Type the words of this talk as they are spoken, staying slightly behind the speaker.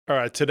All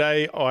right,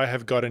 today I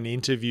have got an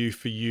interview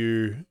for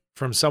you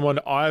from someone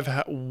I've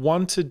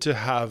wanted to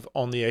have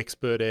on the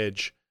Expert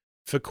Edge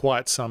for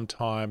quite some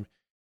time.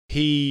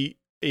 He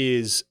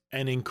is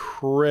an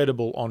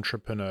incredible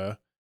entrepreneur,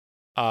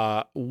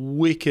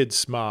 wicked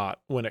smart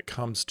when it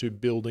comes to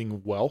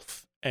building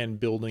wealth and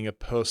building a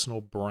personal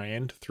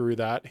brand through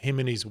that. Him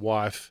and his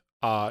wife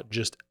are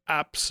just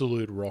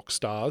absolute rock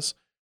stars.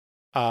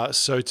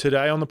 So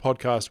today on the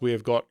podcast, we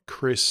have got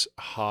Chris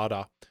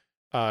Harder.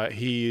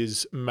 He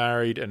is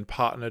married and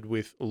partnered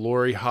with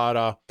Laurie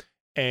Harder.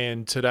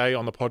 And today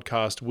on the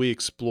podcast, we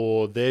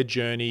explore their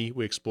journey.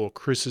 We explore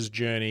Chris's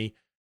journey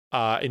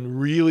in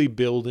really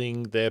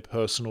building their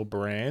personal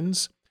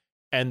brands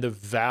and the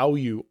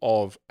value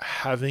of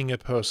having a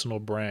personal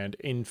brand.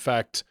 In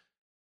fact,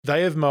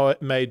 they have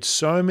made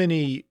so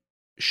many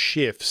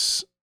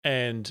shifts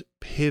and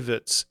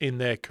pivots in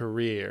their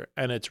career,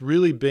 and it's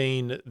really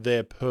been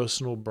their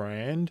personal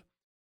brand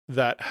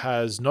that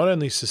has not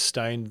only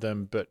sustained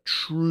them, but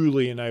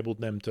truly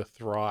enabled them to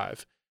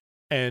thrive.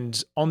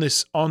 And on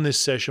this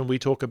session, we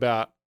talk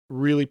about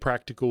really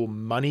practical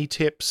money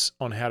tips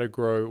on how to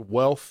grow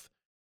wealth,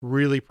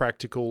 really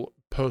practical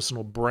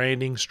personal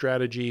branding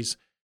strategies.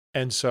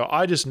 And so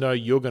I just know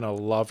you're going to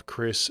love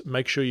Chris.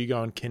 Make sure you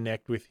go and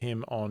connect with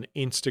him on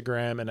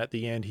Instagram. And at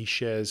the end, he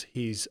shares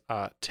his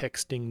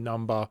texting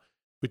number,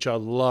 which I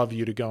love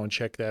you to go and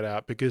check that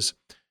out because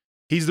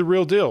he's the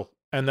real deal.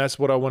 And that's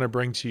what I want to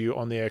bring to you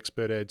on the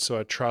Expert Edge. So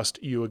I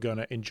trust you are going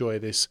to enjoy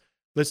this.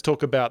 Let's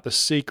talk about the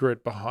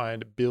secret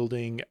behind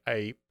building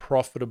a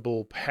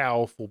profitable,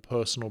 powerful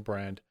personal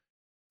brand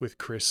with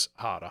Chris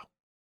Harder.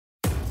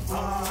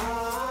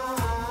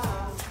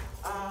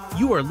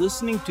 You are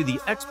listening to the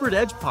Expert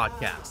Edge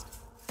podcast.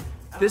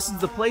 This is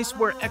the place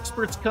where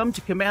experts come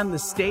to command the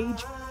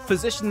stage,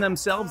 position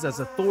themselves as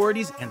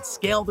authorities, and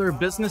scale their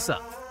business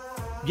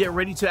up. Get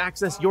ready to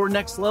access your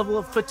next level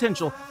of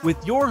potential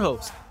with your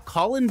host,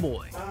 Colin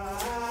Boyd.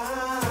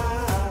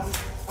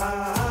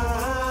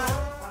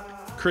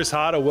 Chris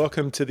Harder,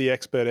 welcome to the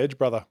Expert Edge,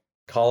 brother.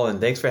 Colin,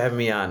 thanks for having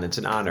me on. It's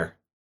an honor.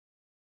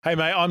 Hey,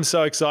 mate, I'm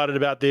so excited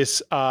about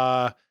this.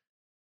 I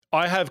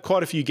have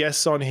quite a few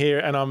guests on here,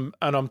 and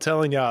I'm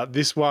telling you,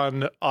 this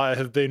one I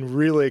have been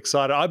really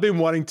excited. I've been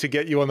wanting to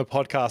get you on the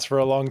podcast for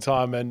a long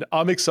time, and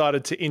I'm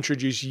excited to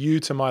introduce you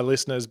to my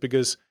listeners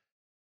because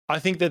I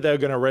think that they're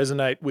going to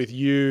resonate with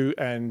you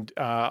and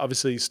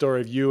obviously the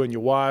story of you and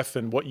your wife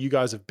and what you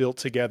guys have built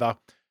together.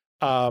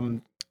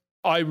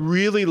 I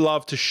really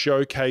love to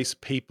showcase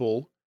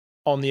people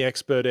on the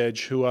Expert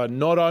Edge who are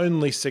not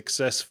only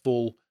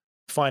successful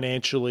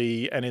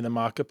financially and in the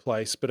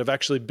marketplace, but have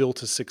actually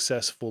built a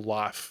successful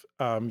life.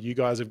 You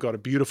guys have got a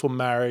beautiful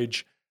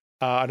marriage.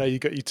 I know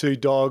you've got your 2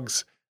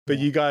 dogs, but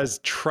you guys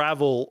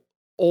travel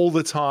all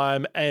the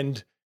time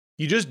and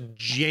you're just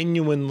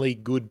genuinely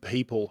good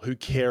people who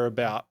care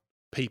about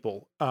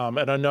people.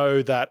 And I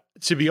know that,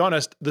 to be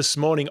honest, this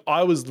morning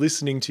I was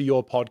listening to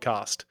your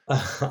podcast.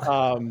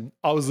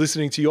 I was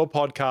listening to your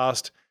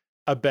podcast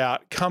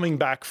about coming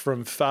back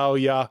from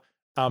failure,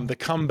 the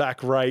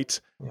comeback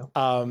rate.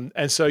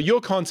 And so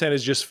your content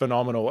is just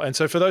phenomenal. And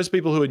so for those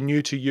people who are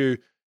new to you,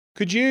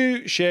 could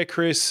you share,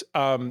 Chris,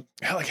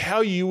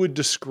 how you would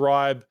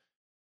describe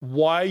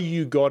why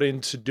you got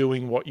into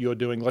doing what you're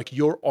doing, like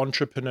your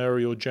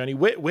entrepreneurial journey?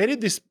 Where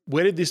did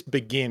this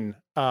begin?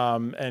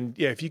 And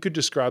yeah, if you could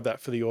describe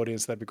that for the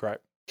audience, that'd be great.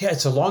 Yeah,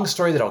 it's a long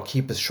story that I'll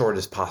keep as short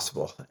as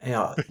possible.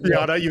 Yeah,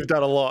 I know you've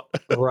done a lot.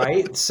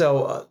 Right?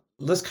 So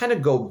let's kind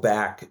of go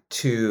back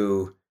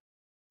to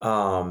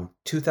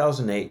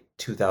 2008,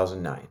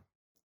 2009.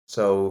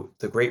 So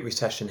the Great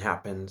Recession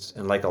happens,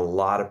 and like a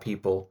lot of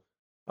people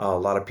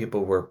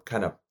were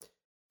kind of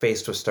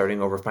faced with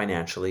starting over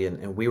financially,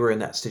 and we were in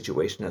that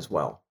situation as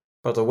well.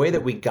 But the way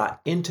that we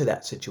got into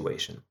that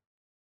situation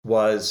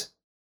was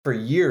for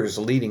years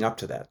leading up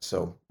to that.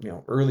 So,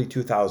 early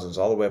 2000s,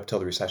 all the way up till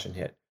the recession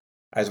hit,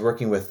 I was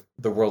working with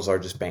the world's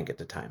largest bank at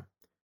the time.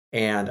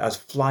 And I was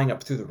flying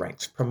up through the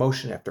ranks,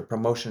 promotion after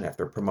promotion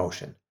after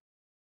promotion.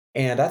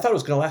 And I thought it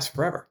was going to last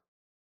forever.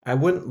 I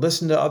wouldn't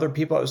listen to other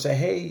people. I would say,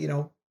 hey,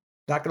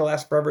 not going to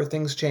last forever.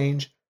 Things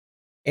change.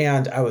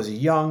 And I was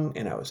young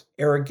and I was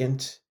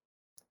arrogant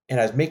and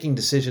I was making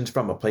decisions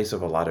from a place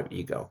of a lot of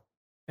ego.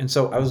 And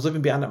so I was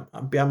living beyond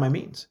my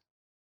means.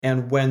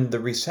 And when the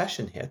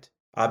recession hit,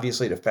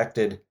 obviously it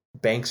affected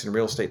banks and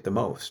real estate the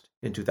most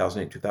in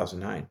 2008,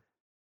 2009.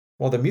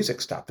 Well, the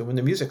music stopped. And when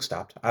the music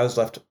stopped, I was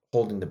left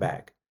holding the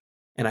bag.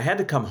 And I had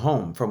to come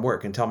home from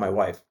work and tell my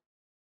wife,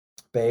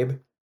 babe,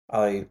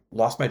 I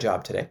lost my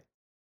job today.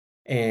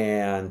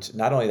 And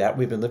not only that,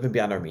 we've been living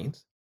beyond our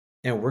means.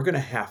 And we're going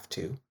to have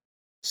to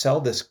sell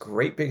this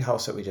great big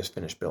house that we just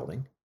finished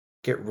building,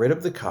 get rid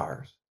of the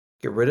cars,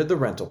 get rid of the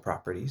rental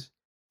properties,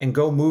 and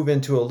go move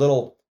into a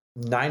little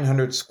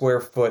 900 square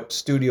foot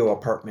studio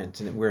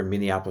apartment. And we're in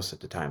Minneapolis at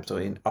the time, so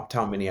in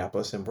uptown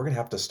Minneapolis, and we're going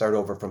to have to start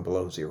over from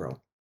below zero.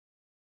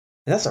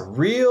 And that's a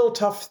real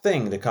tough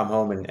thing to come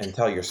home and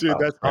tell your spouse. Dude,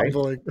 that's right?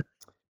 humbling.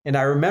 And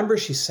I remember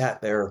she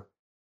sat there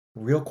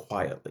real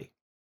quietly.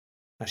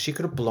 Now, she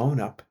could have blown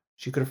up.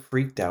 She could have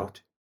freaked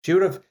out. She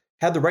would have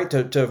had the right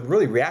to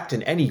really react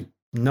in any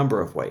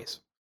number of ways.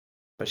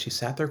 But she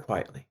sat there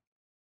quietly.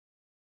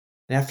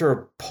 And after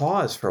a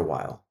pause for a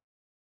while,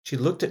 she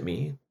looked at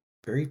me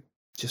very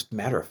just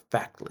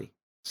matter-of-factly,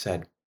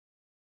 said,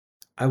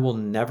 "I will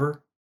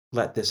never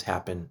let this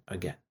happen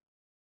again."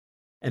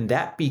 And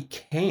that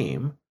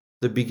became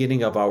the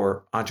beginning of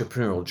our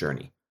entrepreneurial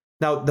journey.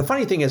 Now, the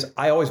funny thing is,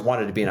 I always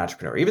wanted to be an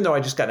entrepreneur, even though I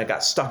just kind of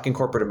got stuck in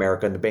corporate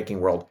America in the banking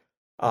world.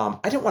 I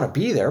didn't want to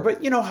be there,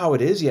 but you know how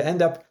it is. You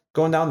end up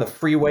going down the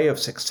freeway of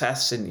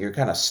success and you're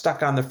kind of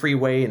stuck on the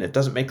freeway and it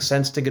doesn't make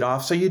sense to get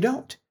off, so you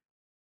don't.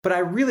 But I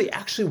really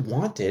actually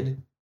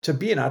wanted to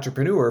be an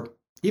entrepreneur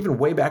even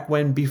way back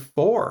when,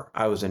 before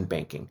I was in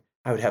banking.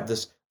 I would have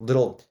this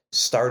little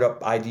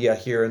startup idea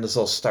here and this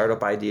little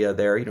startup idea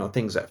there,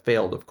 things that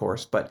failed, of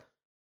course, but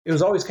it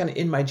was always kind of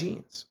in my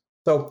genes.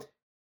 So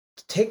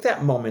to take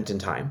that moment in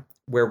time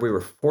where we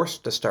were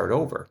forced to start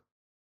over,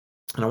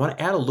 and I want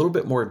to add a little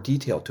bit more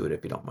detail to it,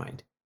 if you don't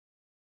mind.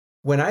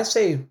 When I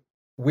say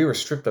we were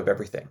stripped of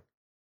everything,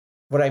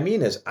 what I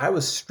mean is I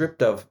was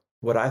stripped of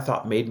what I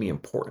thought made me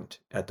important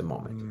at the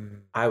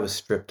moment. I was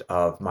stripped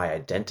of my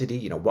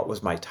identity, what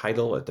was my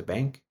title at the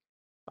bank.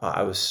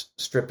 I was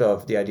stripped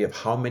of the idea of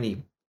how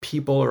many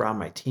people are on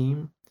my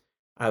team.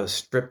 I was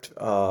stripped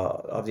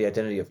of the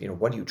identity of,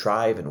 what do you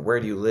drive and where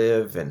do you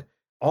live, and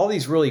all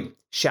these really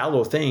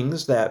shallow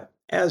things that,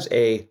 as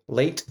a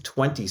late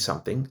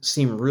 20-something,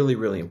 seem really,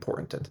 really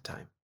important at the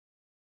time.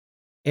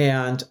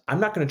 And I'm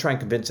not going to try and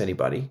convince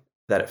anybody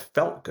that it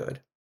felt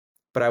good,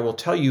 but I will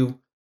tell you,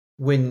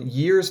 when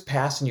years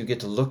pass and you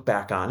get to look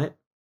back on it,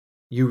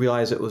 you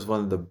realize it was one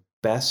of the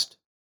best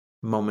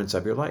moments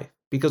of your life.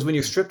 Because when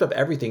you're stripped of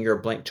everything, you're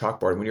a blank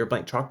chalkboard. When you're a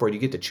blank chalkboard, you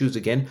get to choose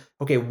again.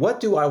 Okay, what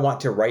do I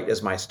want to write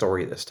as my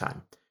story this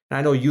time? And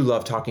I know you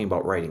love talking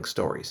about writing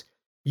stories.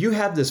 You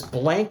have this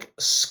blank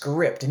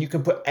script and you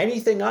can put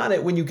anything on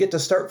it when you get to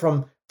start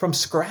from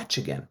scratch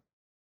again.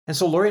 And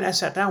so Lori and I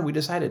sat down, we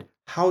decided,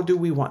 how do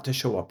we want to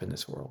show up in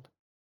this world?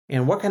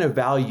 And what kind of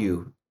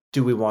value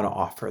do we want to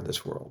offer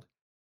this world?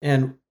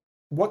 And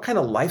what kind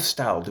of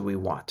lifestyle do we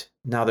want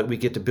now that we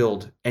get to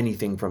build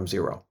anything from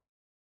zero?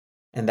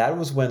 And that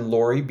was when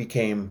Lori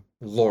became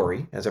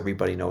Lori, as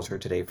everybody knows her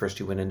today. First,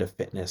 she went into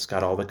fitness,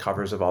 got all the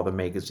covers of all the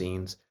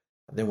magazines,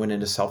 then went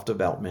into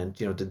self-development,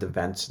 did the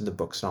events and the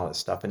books and all that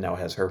stuff, and now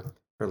has her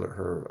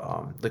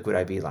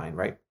Liquid IV line,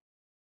 right?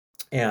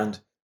 And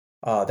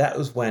that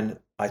was when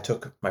I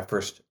took my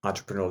first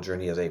entrepreneurial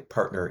journey as a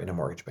partner in a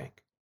mortgage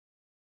bank.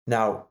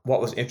 Now,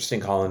 what was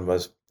interesting, Colin,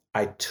 was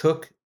I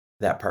took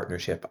that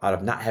partnership out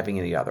of not having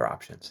any other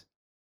options.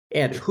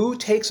 And who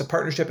takes a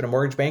partnership in a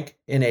mortgage bank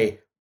in a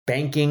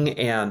banking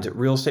and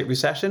real estate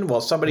recession?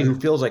 Well, somebody who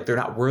feels like they're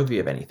not worthy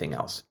of anything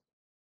else.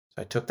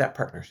 So I took that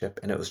partnership,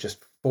 and it was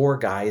just 4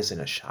 guys in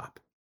a shop.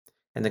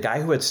 And the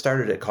guy who had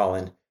started it,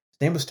 Colin,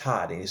 his name was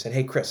Todd, and he said,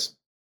 "Hey, Chris,"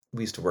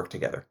 we used to work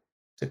together.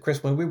 He said,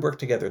 "Chris, when we worked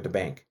together at the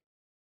bank,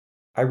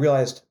 I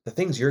realized the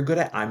things you're good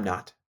at, I'm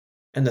not.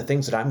 And the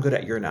things that I'm good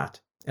at, you're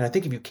not. And I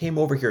think if you came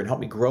over here and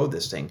helped me grow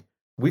this thing,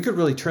 we could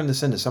really turn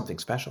this into something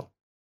special."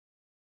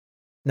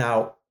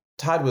 Now,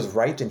 Todd was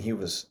right and he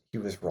was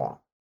wrong.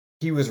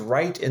 He was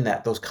right in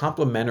that those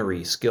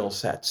complementary skill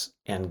sets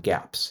and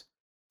gaps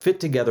fit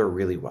together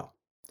really well.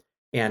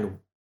 And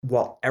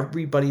while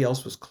everybody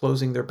else was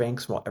closing their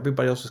banks, while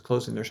everybody else was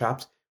closing their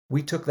shops,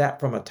 we took that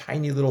from a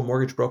tiny little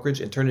mortgage brokerage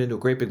and turned it into a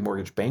great big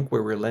mortgage bank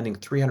where we were lending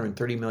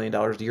 $330 million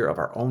a year of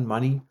our own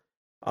money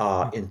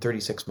in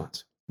 36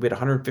 months. We had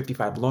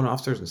 155 loan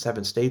officers in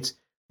 7 states.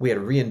 We had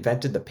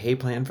reinvented the pay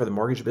plan for the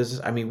mortgage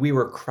business. I mean, we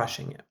were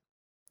crushing it.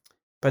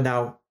 But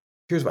now,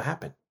 here's what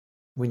happened.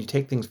 When you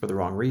take things for the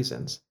wrong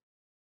reasons,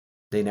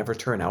 they never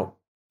turn out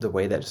the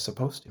way that it's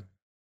supposed to.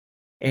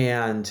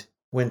 And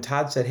when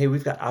Todd said, "Hey,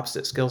 we've got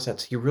opposite skill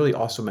sets," he really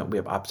also meant we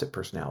have opposite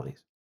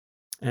personalities.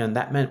 And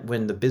that meant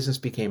when the business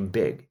became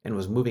big and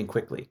was moving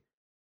quickly,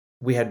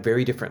 we had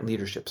very different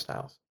leadership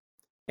styles.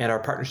 And our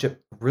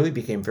partnership really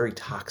became very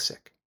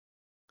toxic.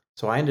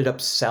 So I ended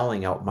up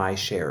selling out my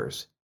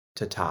shares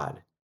to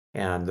Todd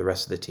and the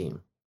rest of the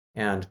team,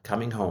 and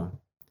coming home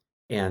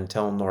and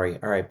telling Lori,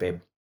 "All right,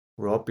 babe,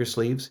 roll up your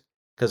sleeves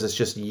because it's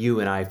just you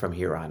and I from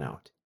here on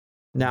out."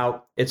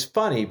 Now, it's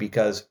funny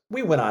because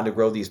we went on to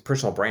grow these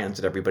personal brands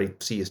that everybody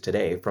sees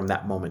today from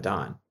that moment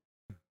on.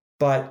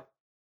 But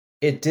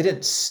it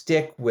didn't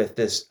stick with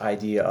this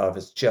idea of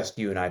it's just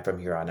you and I from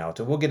here on out.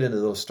 And we'll get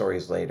into those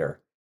stories later.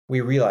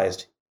 We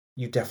realized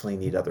you definitely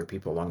need other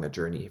people along the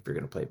journey if you're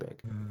going to play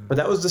big. But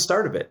that was the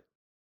start of it.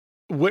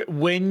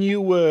 When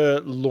you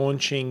were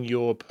launching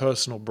your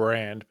personal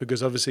brand,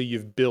 because obviously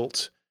you've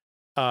built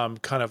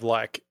kind of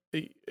like,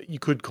 you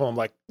could call them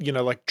like,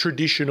 like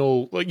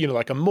traditional,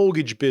 like a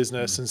mortgage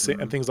business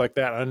and things like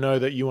that. I know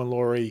that you and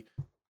Lori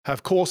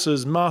have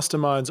courses,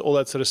 masterminds, all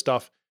that sort of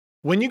stuff.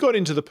 When you got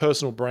into the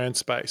personal brand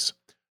space,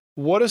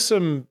 what are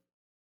some,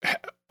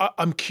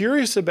 I'm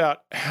curious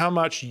about how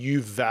much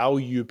you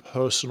value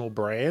personal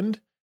brand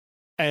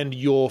and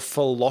your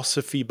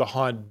philosophy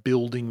behind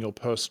building your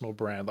personal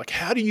brand. Like,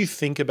 how do you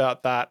think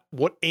about that?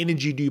 What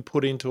energy do you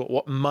put into it?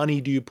 What money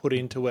do you put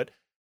into it?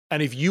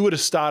 And if you were to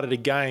start it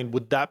again,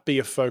 would that be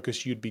a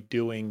focus you'd be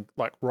doing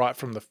like right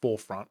from the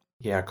forefront?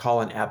 Yeah,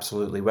 Colin,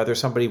 absolutely. Whether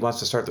somebody wants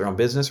to start their own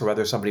business or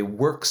whether somebody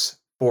works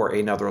for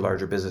another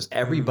larger business,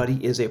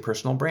 everybody is a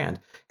personal brand.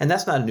 And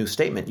that's not a new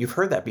statement. You've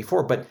heard that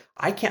before, but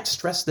I can't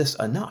stress this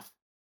enough.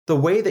 The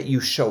way that you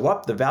show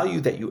up, the value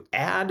that you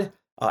add,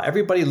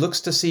 everybody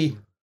looks to see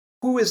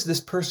who is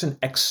this person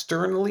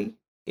externally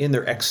in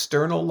their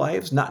external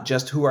lives, not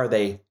just who are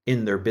they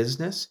in their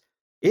business.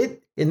 In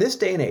this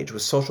day and age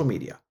with social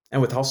media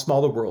and with how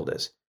small the world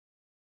is,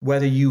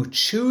 whether you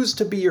choose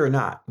to be or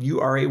not,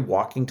 you are a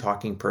walking,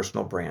 talking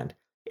personal brand.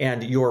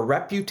 And your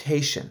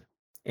reputation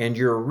and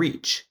your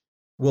reach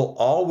will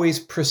always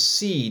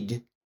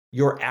precede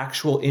your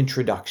actual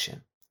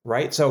introduction,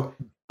 right? So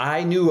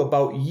I knew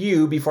about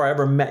you before I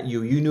ever met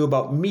you. You knew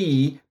about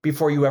me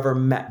before you ever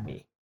met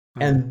me.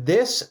 And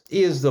this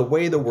is the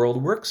way the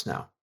world works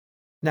now.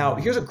 Now,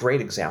 here's a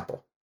great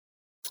example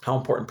how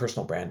important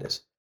personal brand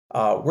is.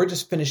 We're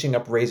just finishing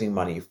up raising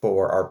money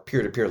for our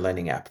peer-to-peer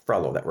lending app,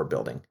 Frello, that we're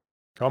building.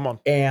 Come on.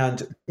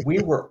 And we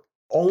were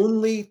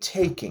only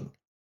taking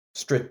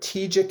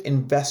strategic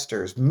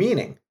investors,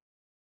 meaning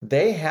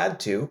they had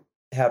to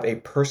have a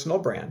personal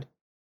brand.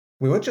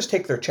 We wouldn't just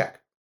take their check.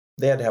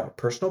 They had to have a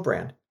personal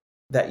brand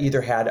that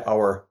either had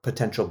our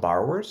potential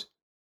borrowers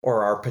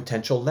or our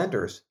potential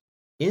lenders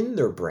in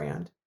their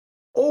brand,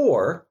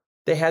 or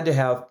they had to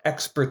have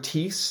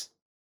expertise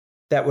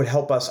that would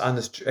help us on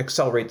this,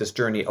 accelerate this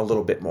journey a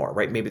little bit more,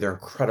 right? Maybe they're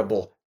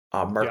incredible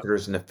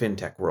marketers in the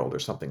fintech world or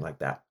something like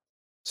that.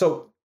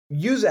 So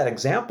use that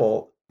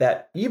example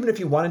that even if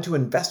you wanted to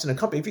invest in a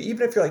company,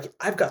 even if you're like,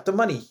 I've got the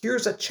money,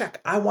 here's a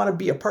check, I want to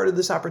be a part of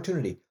this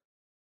opportunity.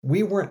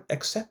 We weren't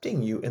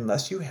accepting you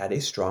unless you had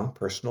a strong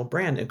personal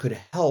brand and could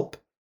help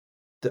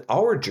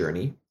our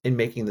journey in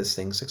making this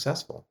thing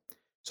successful.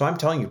 So I'm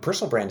telling you,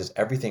 personal brand is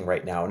everything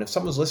right now. And if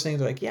someone's listening,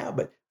 they're like, yeah,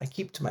 but I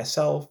keep to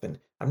myself and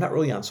I'm not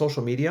really on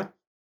social media.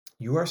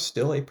 You are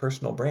still a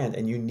personal brand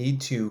and you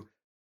need to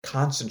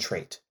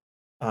concentrate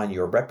on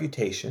your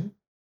reputation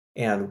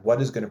and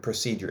what is going to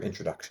precede your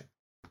introduction.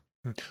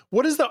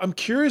 What is that? I'm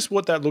curious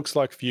what that looks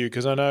like for you,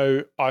 because I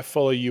know I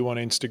follow you on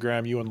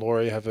Instagram. You and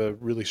Laurie have a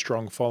really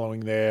strong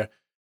following there.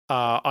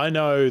 I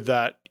know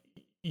that,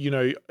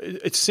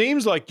 it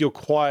seems like you're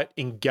quite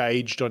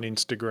engaged on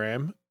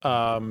Instagram.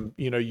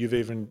 You've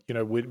even,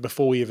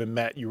 before we even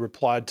met, you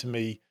replied to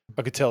me.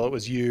 I could tell it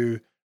was you,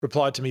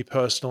 replied to me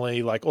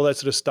personally, like all that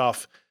sort of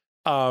stuff.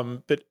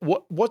 But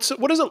what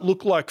does it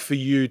look like for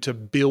you to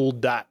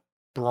build that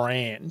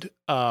brand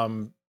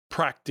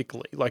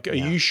practically? Like, are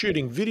you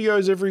shooting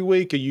videos every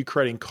week? Are you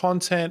creating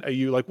content? Are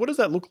you like, what does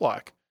that look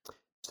like?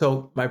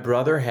 So my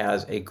brother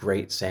has a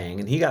great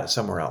saying, and he got it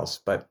somewhere else,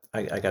 but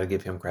I got to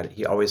give him credit.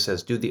 He always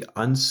says, do the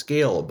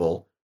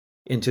unscalable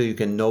until you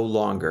can no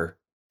longer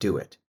do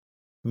it.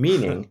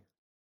 Meaning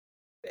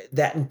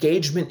that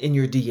engagement in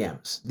your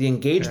DMs, the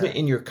engagement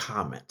in your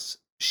comments,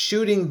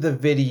 shooting the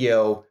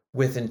video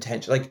with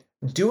intention, like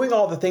doing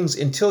all the things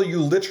until you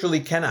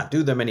literally cannot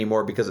do them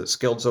anymore because it's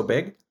scaled so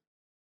big.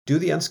 Do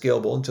the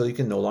unscalable until you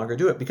can no longer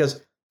do it.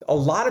 Because a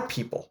lot of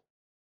people,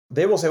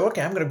 they will say,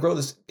 okay, I'm going to grow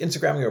this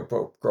Instagram, I'm going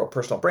to grow a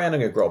personal brand,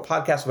 I'm going to grow a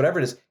podcast, whatever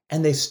it is.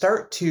 And they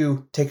start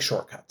to take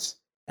shortcuts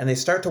and they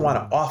start to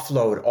want to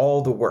offload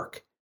all the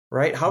work,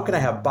 right? How can I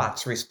have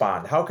bots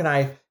respond? How can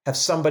I have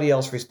somebody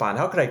else respond?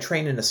 How can I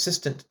train an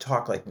assistant to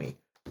talk like me?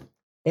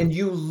 And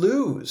you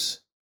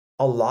lose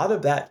a lot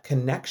of that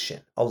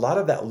connection, a lot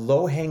of that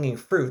low-hanging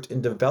fruit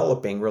in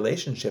developing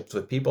relationships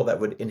with people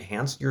that would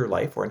enhance your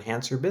life or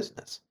enhance your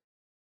business.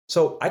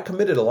 So I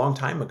committed a long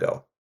time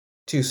ago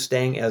to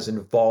staying as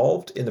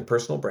involved in the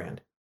personal brand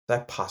as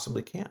I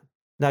possibly can.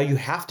 Now you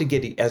have to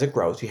get, as it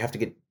grows, you have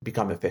to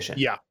become efficient.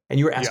 Yeah. And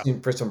you were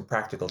asking for some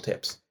practical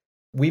tips.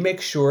 We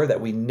make sure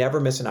that we never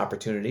miss an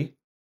opportunity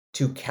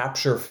to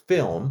capture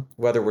film,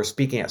 whether we're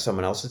speaking at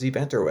someone else's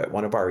event or at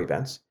one of our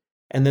events.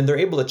 And then they're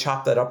able to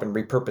chop that up and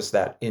repurpose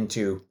that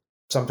into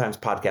sometimes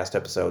podcast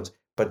episodes,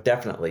 but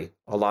definitely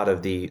a lot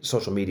of the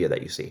social media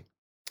that you see.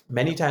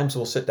 Many times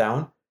we'll sit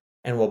down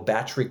and we'll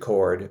batch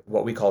record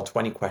what we call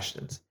 20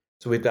 questions.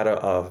 So we've got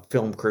a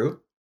film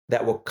crew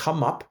that will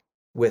come up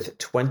with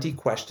 20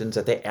 questions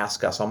that they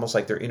ask us, almost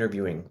like they're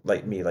interviewing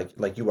like me,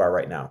 like you are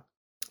right now.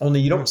 Only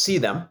you don't see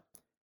them.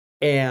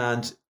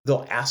 And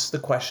they'll ask the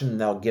question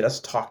and they'll get us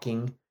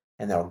talking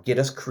and they'll get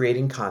us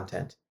creating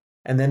content.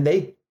 And then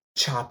they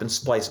chop and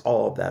splice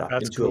all of that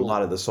up into a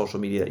lot of the social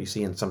media that you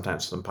see and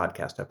sometimes some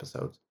podcast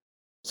episodes.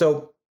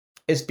 So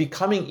it's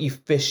becoming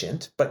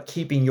efficient, but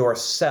keeping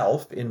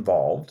yourself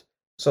involved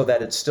so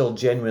that it's still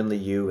genuinely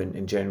you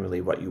and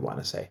genuinely what you want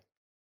to say.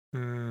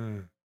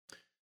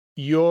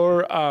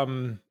 Your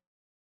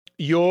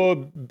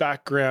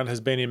background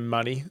has been in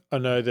money. I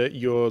know that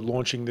you're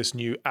launching this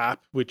new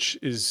app, which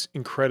is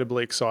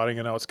incredibly exciting.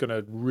 I know it's going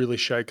to really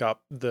shake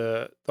up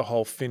the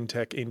whole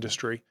fintech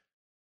industry.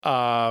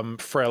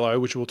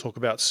 Frello, which we'll talk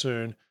about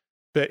soon.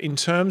 But in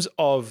terms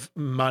of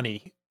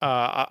money,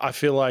 I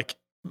feel like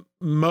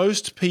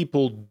most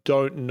people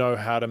don't know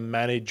how to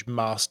manage,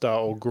 master,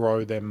 or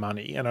grow their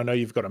money. And I know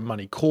you've got a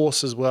money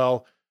course as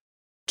well.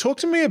 talk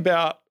to me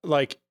about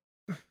like,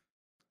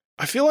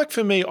 I feel like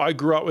for me, I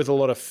grew up with a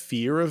lot of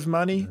fear of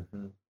money.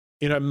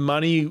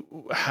 Money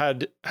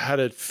had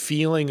a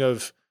feeling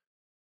of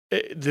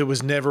there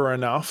was never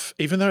enough,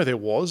 even though it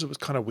was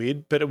kind of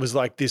weird, but it was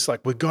like this,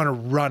 like, we're going to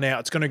run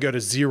out. It's going to go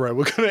to zero.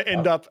 We're going to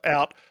end up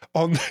out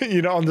on,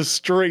 on the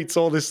streets,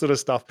 all this sort of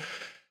stuff.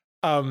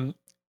 I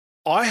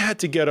had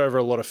to get over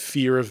a lot of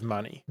fear of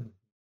money.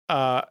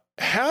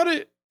 How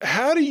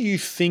do you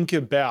think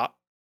about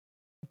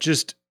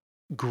just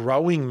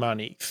growing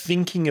money,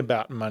 thinking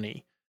about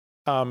money?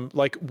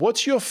 Like,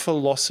 what's your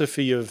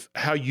philosophy of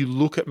how you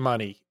look at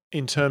money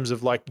in terms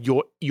of like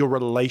your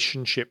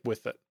relationship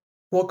with it?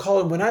 Well,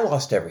 Colin, when I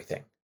lost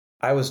everything,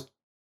 I was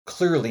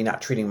clearly not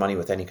treating money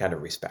with any kind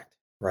of respect,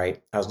 right?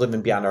 I was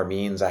living beyond our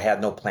means. I had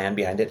no plan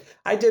behind it.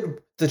 I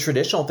did the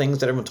traditional things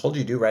that everyone told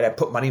you to do, right? I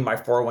put money in my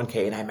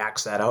 401k and I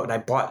maxed that out, and I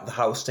bought the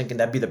house thinking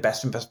that'd be the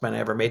best investment I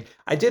ever made.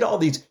 I did all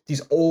these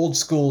old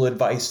school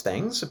advice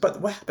things,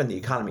 but what happened? The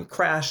economy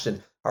crashed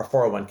and our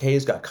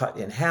 401ks got cut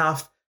in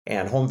half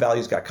and home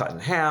values got cut in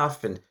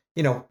half. And,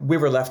 we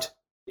were left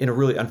in a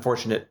really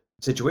unfortunate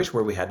situation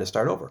where we had to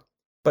start over.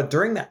 But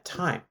during that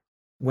time,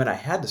 when I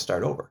had to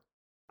start over,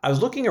 I was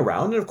looking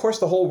around, and of course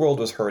the whole world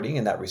was hurting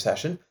in that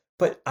recession,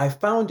 but I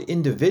found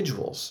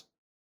individuals,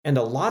 and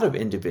a lot of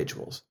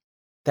individuals,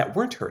 that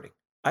weren't hurting.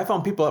 I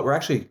found people that were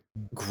actually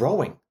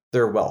growing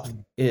their wealth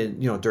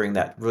during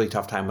that really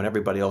tough time when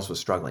everybody else was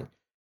struggling.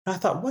 And I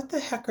thought, what the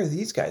heck are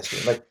these guys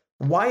doing? Like,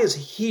 why is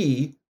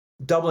he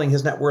doubling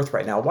his net worth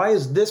right now? Why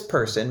is this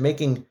person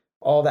making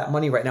all that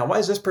money right now? Why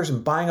is this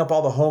person buying up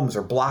all the homes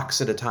or blocks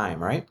at a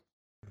time, right?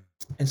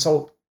 And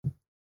so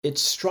it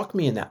struck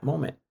me in that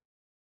moment.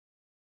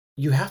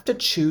 You have to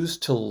choose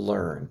to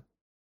learn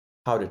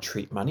how to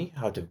treat money,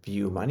 how to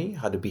view money,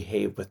 how to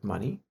behave with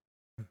money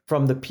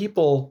from the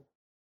people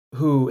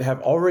who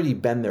have already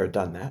been there,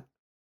 done that,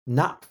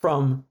 not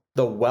from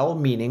the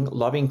well-meaning,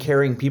 loving,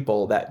 caring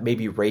people that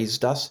maybe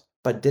raised us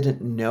but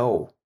didn't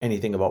know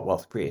anything about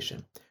wealth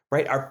creation,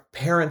 right? Our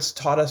parents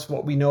taught us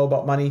what we know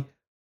about money,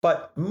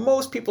 but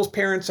most people's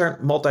parents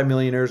aren't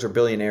multimillionaires or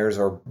billionaires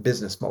or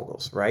business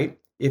moguls, right?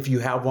 If you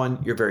have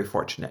one, you're very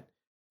fortunate.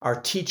 Our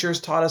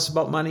teachers taught us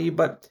about money,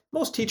 but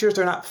most teachers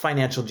are not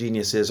financial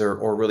geniuses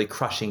or really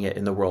crushing it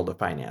in the world of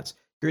finance.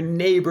 Your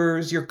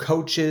neighbors, your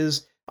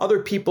coaches, other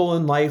people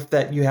in life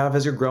that you have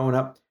as you're growing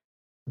up,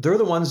 they're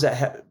the ones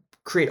that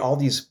create all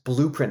these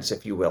blueprints,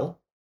 if you will,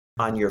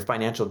 on your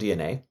financial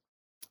DNA.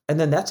 And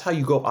then that's how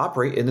you go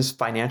operate in this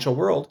financial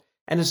world.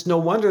 And it's no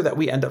wonder that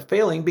we end up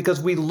failing because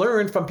we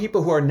learn from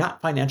people who are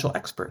not financial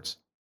experts.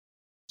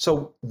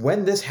 So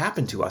when this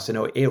happened to us in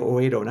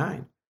 08,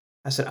 09,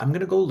 I said, I'm going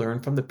to go learn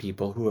from the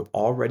people who have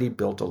already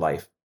built a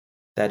life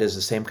that is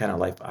the same kind of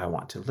life I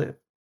want to live.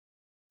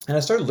 And I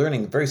started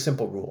learning very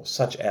simple rules,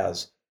 such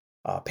as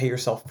pay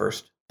yourself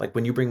first. Like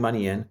when you bring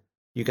money in,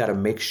 you got to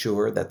make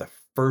sure that the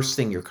first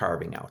thing you're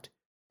carving out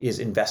is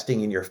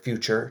investing in your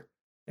future.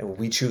 And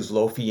we choose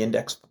low fee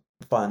index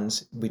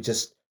funds. We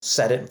just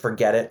set it and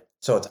forget it.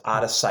 So it's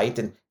out of sight.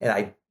 And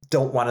I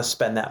don't want to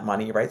spend that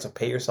money, right? So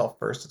pay yourself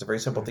first. It's a very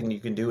simple thing you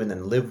can do, and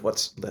then live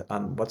what's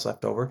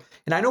left over.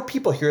 And I know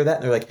people hear that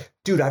and they're like,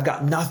 dude, I've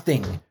got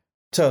nothing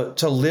to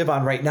live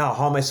on right now.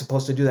 How am I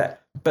supposed to do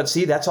that? But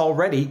see, that's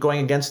already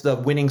going against the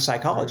winning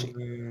psychology.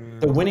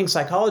 The winning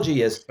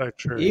psychology is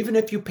even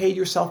if you paid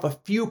yourself a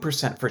few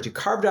percent first, you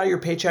carved out your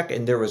paycheck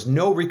and there was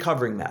no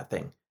recovering that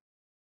thing,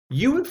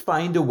 you would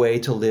find a way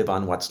to live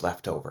on what's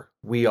left over.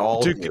 We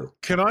all do.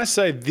 Can I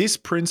say this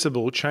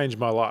principle changed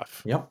my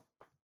life? Yep.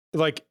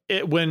 Like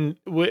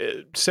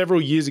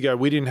several years ago,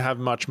 we didn't have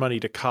much money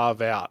to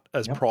carve out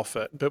as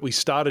profit, but we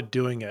started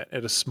doing it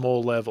at a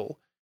small level,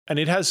 and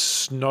it has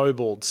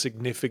snowballed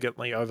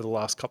significantly over the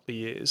last couple of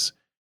years.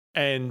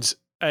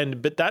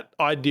 But that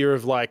idea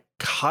of like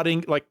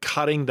cutting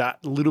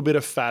that little bit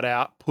of fat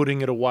out,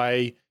 putting it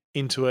away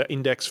into an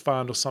index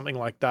fund or something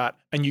like that,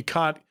 and you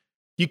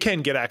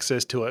can get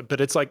access to it,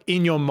 but it's like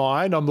in your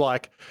mind, I'm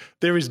like,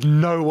 there is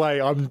no way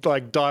I'm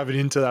like diving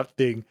into that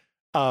thing.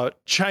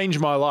 Changed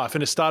my life,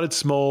 and it started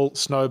small,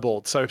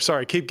 snowballed. So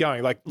sorry, keep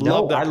going. Like,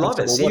 love that. I love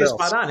it. See, you're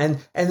spot on.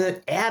 And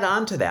then add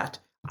on to that,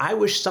 I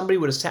wish somebody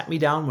would have sat me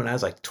down when I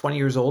was like 20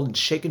 years old and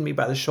shaken me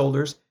by the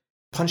shoulders,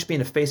 punched me in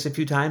the face a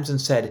few times and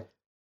said,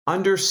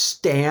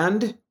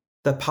 understand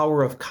the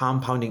power of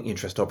compounding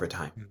interest over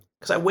time.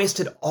 Because I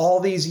wasted all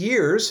these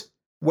years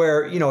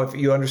where, if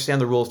you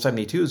understand the rule of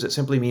 72s, it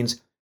simply means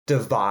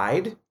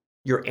divide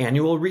your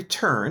annual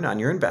return on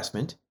your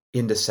investment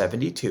into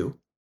 72.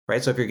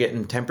 Right? So if you're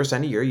getting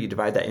 10% a year, you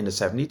divide that into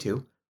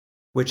 72,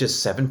 which is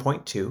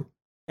 7.2.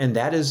 And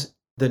that is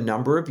the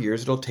number of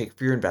years it'll take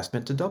for your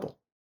investment to double.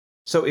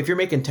 So if you're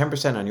making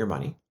 10% on your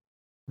money,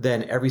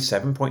 then every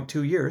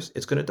 7.2 years,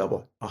 it's going to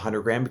double.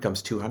 100 grand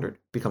becomes 200,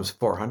 becomes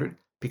 400,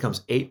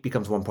 becomes 8,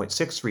 becomes 1.6,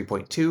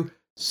 3.2,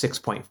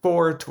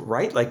 6.4,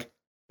 right? Like,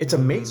 it's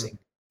amazing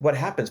what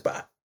happens.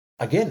 But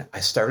again,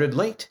 I started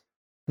late.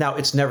 Now,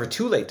 it's never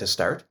too late to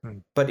start.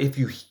 But if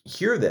you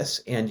hear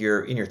this and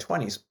you're in your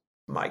 20s,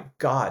 my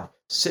God,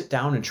 sit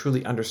down and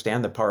truly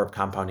understand the power of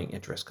compounding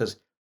interest, because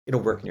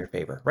it'll work in your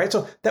favor, right?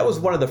 So that was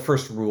one of the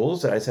first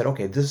rules that I said,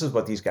 okay, this is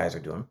what these guys are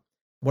doing.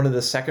 One of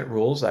the second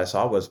rules that I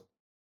saw was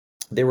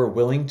they were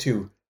willing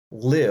to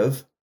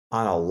live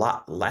on a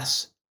lot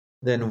less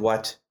than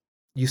what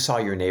you saw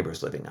your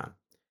neighbors living on.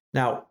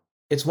 Now,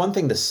 it's one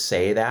thing to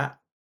say that.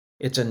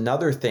 It's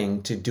another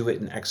thing to do it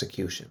in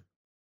execution.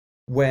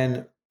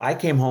 When I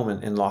came home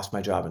and lost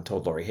my job and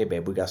told Lori, hey,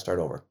 babe, we got to start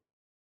over.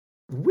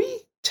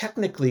 We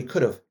technically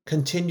could have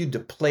continued to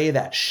play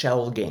that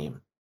shell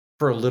game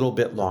for a little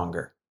bit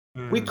longer.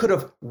 We could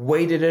have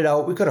waited it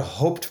out. We could have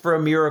hoped for a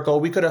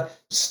miracle. We could have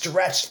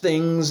stretched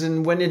things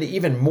and went into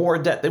even more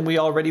debt than we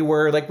already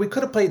were. Like, we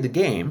could have played the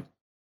game,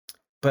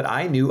 but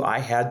I knew I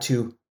had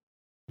to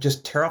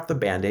just tear off the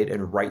Band-Aid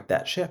and right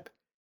that ship.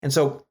 And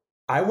so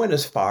I went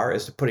as far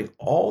as to putting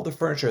all the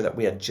furniture that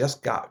we had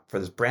just got for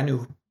this brand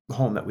new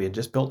home that we had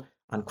just built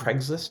on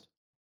Craigslist.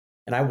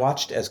 And I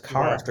watched as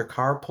car after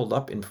car pulled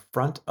up in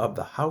front of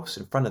the house,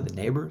 in front of the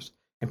neighbors.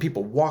 And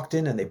people walked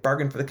in and they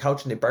bargained for the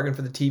couch and they bargained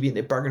for the TV and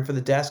they bargained for the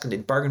desk and they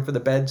bargained for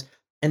the beds.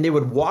 And they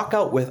would walk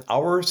out with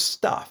our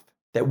stuff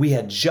that we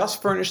had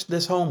just furnished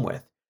this home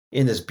with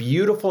in this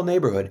beautiful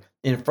neighborhood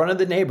in front of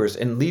the neighbors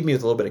and leave me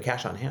with a little bit of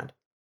cash on hand.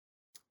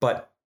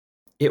 But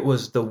it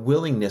was the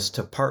willingness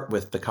to part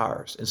with the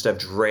cars instead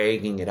of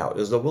dragging it out. It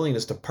was the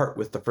willingness to part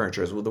with the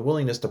furniture. It was the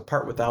willingness to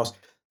part with the house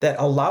that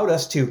allowed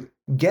us to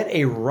get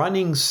a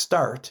running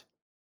start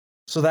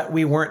so that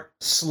we weren't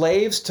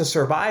slaves to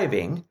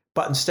surviving,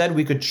 but instead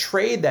we could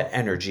trade that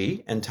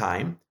energy and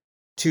time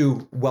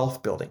to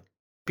wealth building.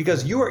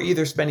 Because you are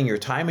either spending your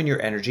time and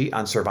your energy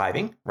on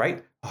surviving,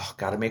 right? Oh,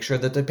 got to make sure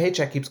that the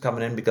paycheck keeps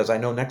coming in because I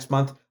know next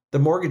month the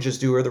mortgage is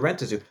due or the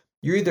rent is due.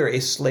 You're either a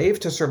slave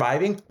to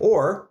surviving,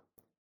 or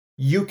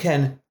you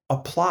can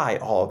apply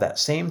all of that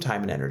same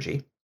time and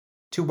energy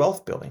to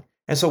wealth building.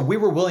 And so we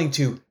were willing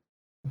to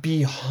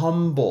be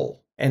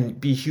humble and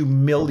be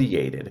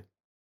humiliated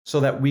so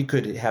that we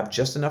could have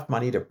just enough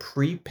money to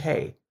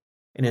prepay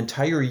an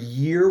entire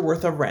year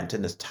worth of rent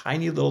in this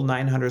tiny little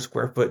 900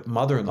 square foot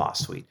mother-in-law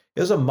suite. It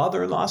was a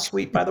mother-in-law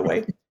suite, by the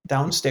way,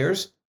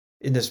 downstairs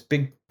in this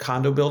big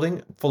condo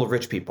building full of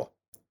rich people.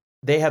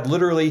 They had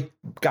literally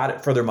got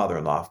it for their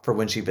mother-in-law for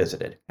when she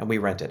visited, and we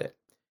rented it.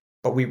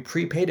 But we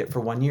prepaid it for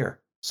 1 year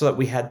so that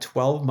we had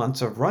 12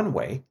 months of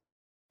runway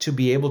to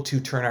be able to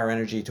turn our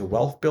energy to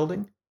wealth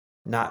building,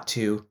 not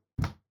to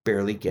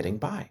barely getting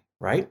by,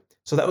 right?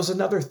 So that was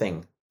another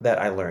thing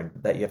that I learned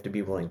that you have to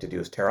be willing to do,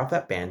 is tear off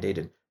that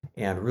Band-Aid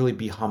and really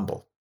be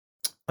humble.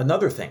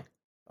 Another thing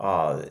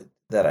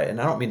and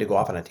I don't mean to go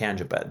off on a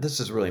tangent, but this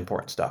is really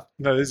important stuff.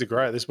 No, this is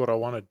great. This is what I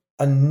wanted.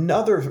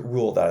 Another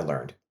rule that I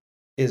learned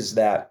is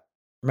that,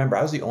 remember,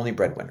 I was the only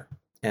breadwinner,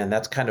 and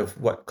that's kind of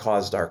what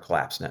caused our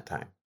collapse in that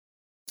time.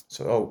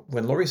 So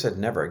when Lori said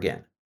never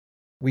again,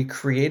 we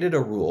created a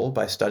rule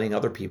by studying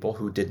other people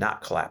who did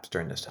not collapse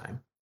during this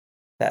time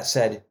that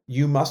said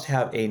you must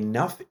have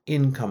enough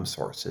income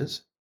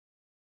sources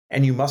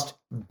and you must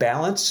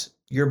balance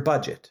your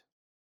budget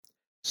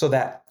so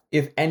that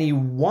if any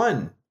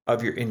one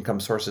of your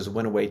income sources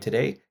went away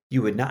today,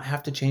 you would not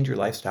have to change your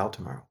lifestyle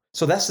tomorrow.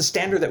 So that's the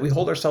standard that we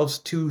hold ourselves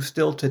to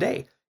still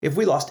today. If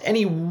we lost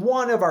any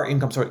one of our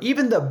income sources,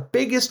 even the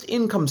biggest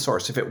income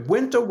source, if it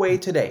went away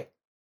today,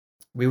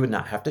 we would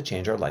not have to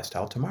change our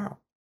lifestyle tomorrow.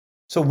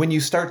 So when you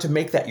start to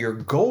make that your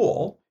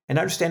goal, and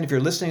understand if you're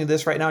listening to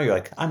this right now, you're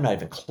like, I'm not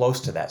even close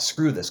to that.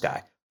 Screw this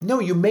guy. No,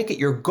 you make it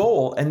your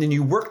goal and then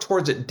you work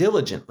towards it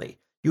diligently.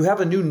 You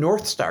have a new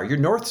North Star. Your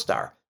North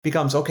Star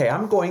becomes, okay,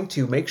 I'm going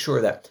to make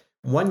sure that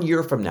 1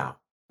 year from now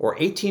or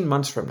 18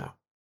 months from now,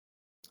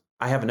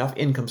 I have enough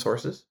income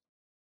sources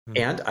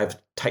and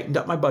I've tightened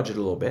up my budget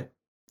a little bit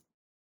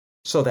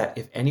so that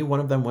if any one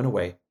of them went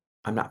away,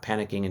 I'm not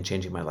panicking and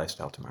changing my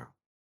lifestyle tomorrow.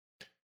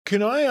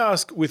 Can I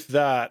ask with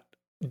that,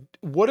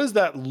 what does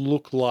that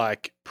look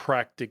like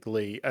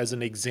practically as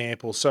an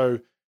example? So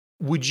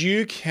would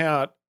you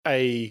count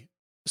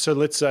so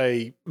let's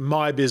say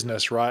my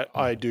business, right?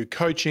 I do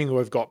coaching,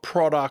 we've got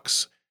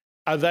products.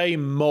 Are they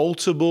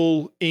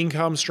multiple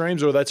income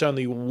streams or that's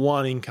only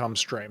one income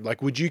stream?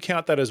 Like, would you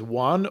count that as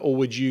one, or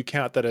would you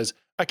count that as,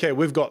 okay,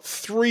 we've got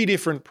 3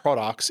 different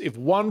products. If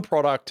one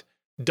product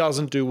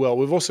doesn't do well,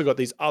 we've also got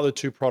these other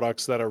 2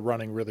 products that are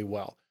running really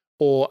well.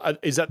 Or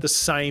is that the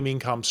same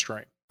income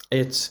stream?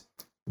 It's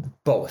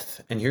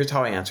both. And here's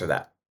how I answer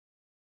that.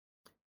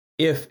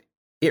 If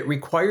it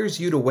requires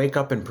you to wake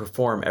up and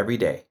perform every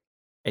day,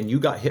 and you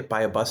got hit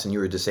by a bus and you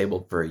were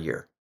disabled for a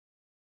year,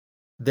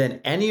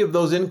 then any of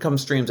those income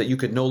streams that you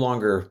could no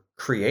longer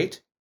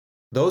create,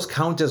 those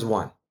count as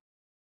one.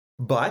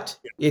 But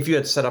if you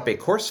had set up a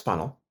course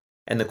funnel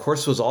and the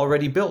course was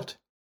already built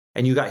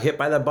and you got hit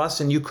by the bus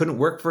and you couldn't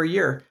work for a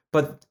year,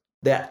 but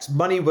that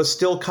money was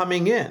still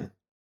coming in,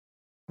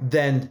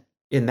 then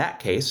in that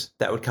case,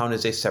 that would count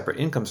as a separate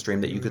income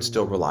stream that you could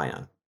still rely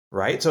on,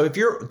 right? So if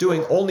you're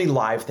doing only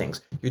live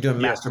things, you're doing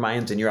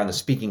masterminds and you're on the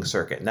speaking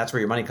circuit, and that's where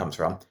your money comes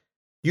from,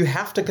 you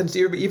have to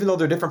consider, even though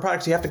they're different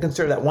products, you have to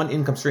consider that one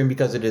income stream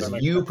because it is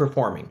you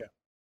performing. Yeah.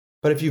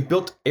 But if you've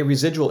built a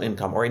residual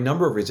income or a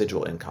number of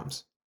residual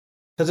incomes,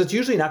 Because it's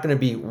usually not going to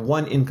be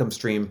one income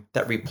stream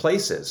that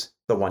replaces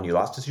the one you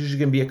lost. It's usually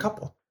going to be a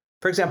couple.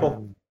 For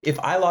example, if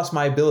I lost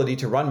my ability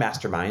to run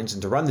masterminds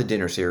and to run the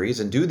dinner series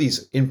and do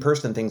these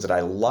in-person things that I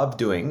love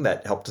doing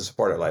that help to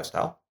support our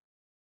lifestyle,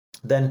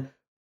 then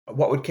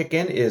what would kick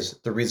in is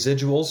the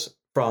residuals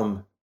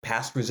from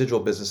past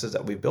residual businesses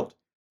that we've built.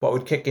 What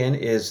would kick in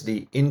is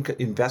the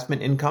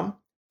investment income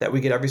that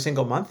we get every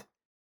single month.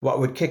 What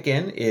would kick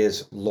in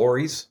is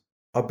Lori's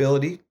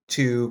ability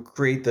to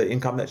create the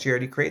income that she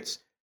already creates,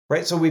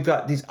 right? So we've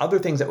got these other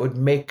things that would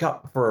make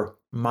up for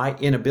my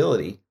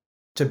inability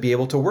to be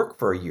able to work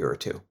for a year or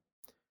two.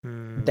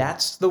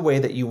 That's the way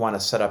that you want to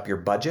set up your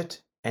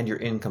budget and your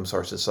income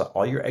sources, so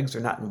all your eggs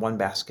are not in one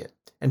basket.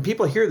 And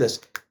people hear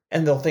this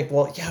and they'll think,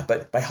 well, yeah,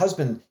 but my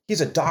husband,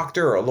 he's a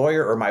doctor or a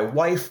lawyer, or my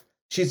wife,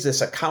 she's this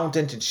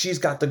accountant and she's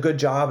got the good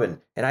job and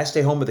I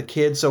stay home with the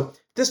kids. So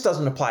this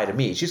doesn't apply to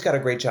me. She's got a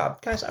great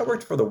job. Guys, I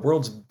worked for the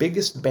world's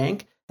biggest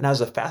bank and I was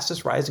the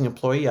fastest rising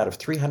employee out of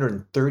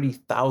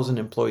 330,000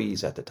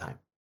 employees at the time.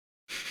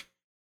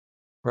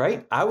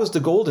 Right? I was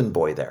the golden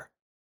boy there.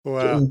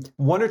 Wow. Getting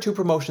 1 or 2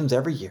 promotions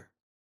every year.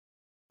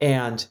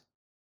 And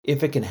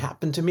if it can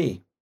happen to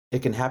me,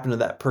 it can happen to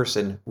that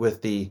person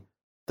with the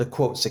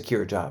quote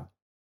secure job.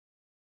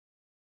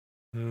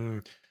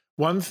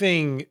 One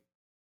thing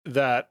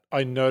that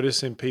I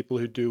notice in people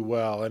who do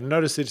well, and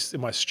notice this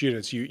in my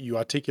students, you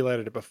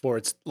articulated it before,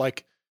 it's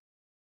like,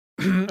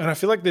 and I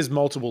feel like there's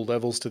multiple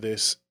levels to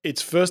this.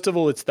 It's first of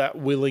all, it's that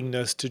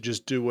willingness to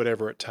just do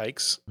whatever it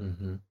takes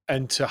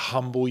and to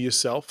humble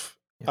yourself.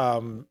 Yeah.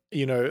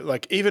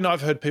 Like even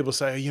I've heard people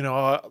say,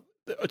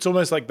 it's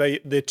almost like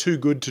they're too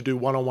good to do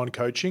one-on-one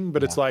coaching,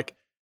 but it's like,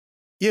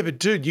 yeah, but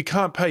dude, you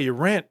can't pay your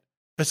rent.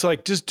 It's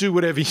like, just do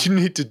whatever you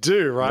need to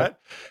do. Right.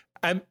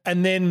 Yeah.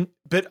 And then,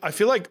 but I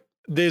feel like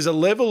there's a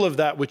level of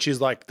that, which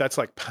is like, that's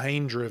like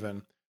pain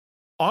driven.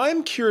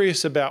 I'm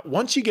curious about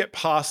once you get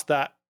past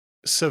that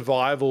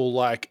survival,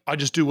 like I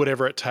just do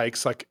whatever it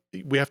takes. Like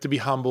we have to be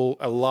humble.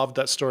 I love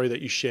that story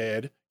that you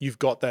shared. You've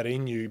got that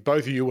in you.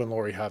 Both of you and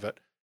Lori have it.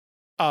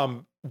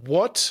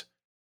 What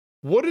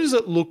does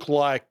it look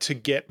like to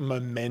get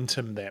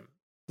momentum then?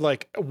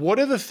 Like, what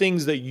are the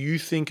things that you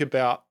think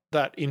about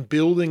that in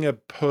building a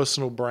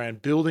personal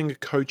brand, building a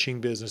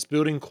coaching business,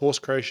 building course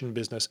creation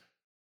business?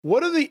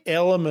 What are the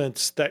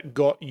elements that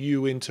got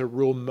you into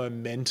real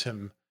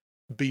momentum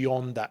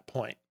beyond that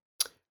point?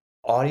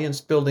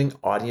 Audience building,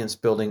 audience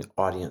building,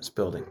 audience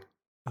building.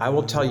 I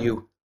will tell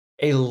you,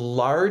 a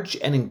large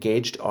and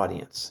engaged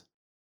audience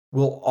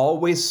will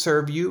always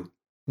serve you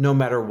no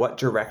matter what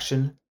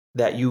direction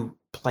that you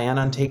plan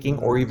on taking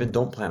or even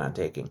don't plan on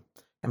taking.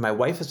 And my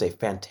wife is a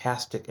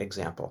fantastic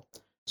example.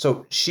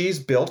 So she's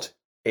built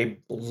a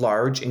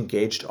large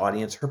engaged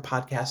audience. Her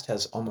podcast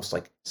has almost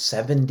like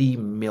 70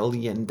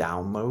 million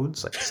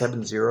downloads, like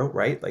 70,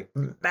 right? Like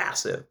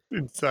massive.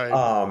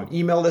 Insane.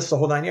 Email list, the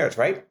whole 9 yards,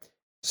 right?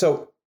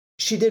 So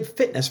she did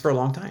fitness for a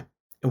long time.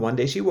 And one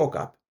day she woke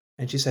up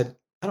and she said,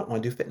 I don't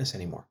want to do fitness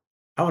anymore.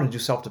 I want to do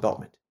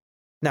self-development.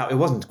 Now, it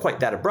wasn't quite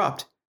that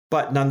abrupt,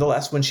 but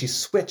nonetheless, when she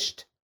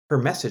switched her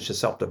message to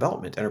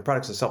self-development and her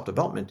products to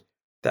self-development,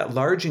 that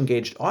large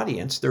engaged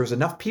audience, there was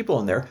enough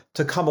people in there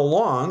to come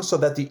along so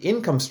that the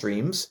income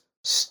streams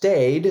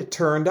stayed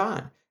turned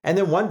on. And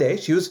then one day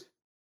she was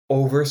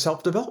over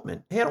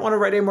self-development. Hey, I don't want to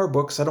write any more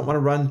books. I don't want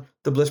to run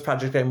the Bliss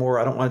Project anymore.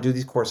 I don't want to do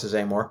these courses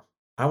anymore.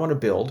 I want to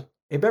build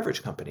a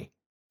beverage company.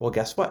 Well,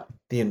 guess what?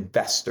 The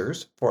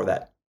investors for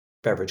that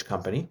beverage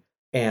company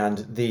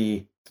and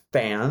the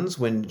fans,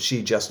 when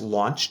she just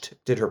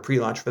did her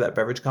pre-launch for that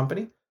beverage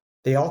company,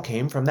 they all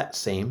came from that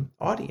same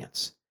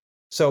audience.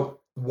 So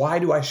why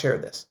do I share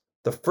this?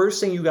 The first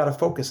thing you got to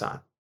focus on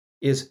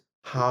is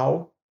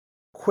how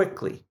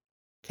quickly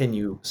can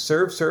you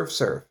serve,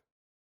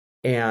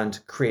 and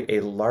create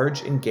a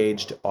large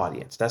engaged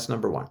audience. That's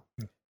number one.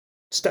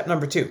 Step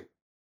number 2,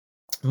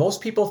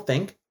 most people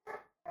think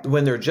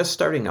when they're just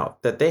starting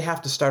out that they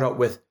have to start out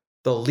with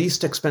the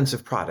least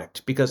expensive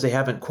product because they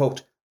haven't,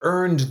 quote,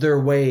 earned their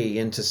way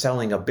into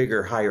selling a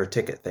bigger, higher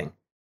ticket thing.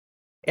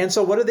 And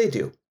so what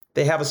do?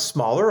 They have a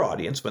smaller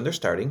audience when they're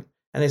starting,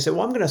 and they say,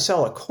 well, I'm going to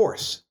sell a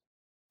course,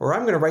 or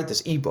I'm going to write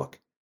this ebook.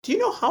 Do you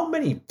know how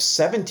many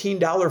 $17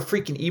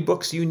 freaking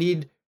ebooks you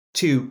need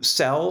to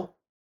sell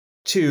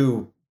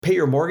to pay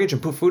your mortgage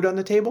and put food on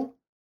the table?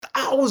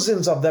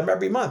 Thousands of them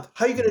every month.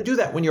 How are you going to do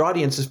that when your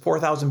audience is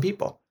 4,000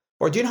 people?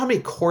 Or do you know how many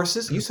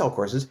courses? You sell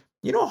courses.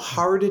 You know how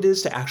hard it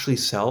is to actually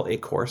sell a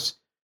course?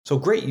 So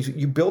great,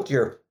 you built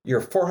your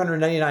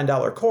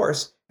 $499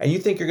 course, and you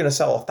think you're going to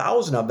sell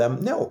 1,000 of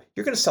them. No,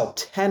 you're going to sell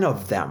 10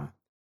 of them,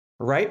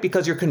 right?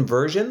 Because your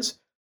conversions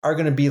are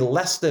going to be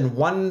less than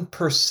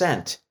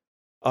 1%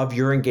 of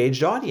your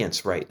engaged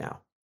audience right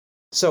now.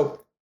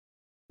 So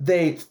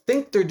they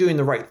think they're doing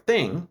the right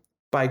thing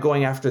by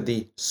going after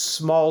the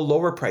small,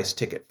 lower price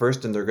ticket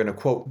first, and they're going to,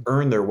 quote,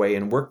 earn their way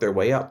and work their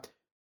way up.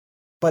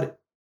 But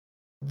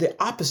the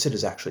opposite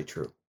is actually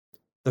true.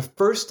 The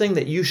first thing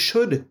that you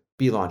should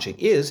be launching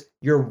is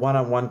your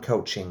one-on-one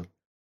coaching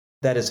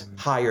that is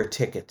higher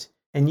ticket.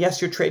 And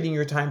yes, you're trading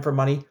your time for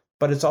money,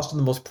 but it's also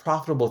the most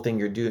profitable thing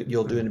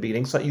you'll do in the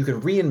beginning, so that you can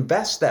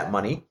reinvest that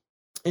money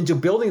into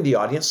building the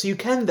audience, so you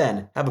can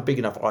then have a big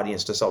enough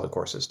audience to sell the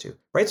courses to,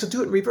 right? So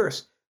do it in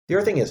reverse. The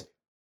other thing is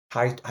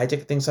high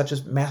ticket things such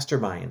as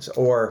masterminds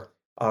or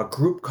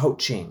group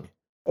coaching,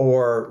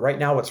 or right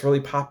now what's really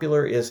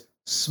popular is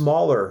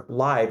smaller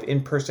live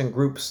in-person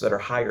groups that are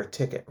higher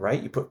ticket,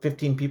 right? You put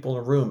 15 people in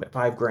a room at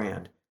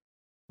 $5,000.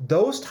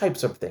 Those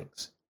types of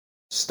things.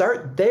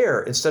 Start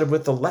there instead of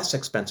with the less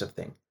expensive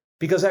thing,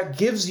 because that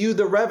gives you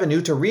the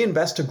revenue to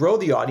reinvest to grow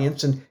the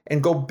audience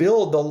and go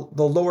build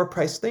the lower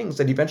price things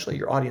that eventually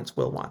your audience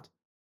will want.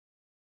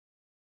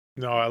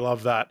 No, I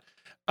love that.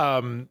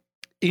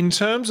 In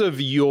terms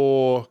of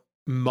your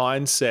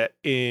mindset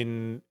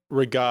in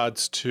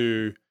regards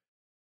to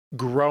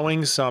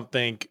growing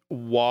something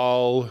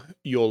while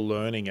you're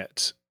learning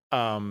it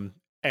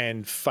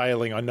and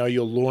failing, I know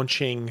you're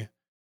launching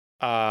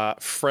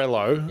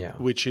Frello,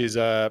 which is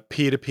a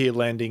peer-to-peer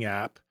lending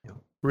app.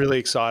 Really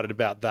excited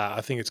about that.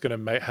 I think it's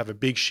going to have a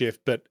big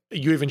shift. But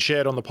you even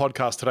shared on the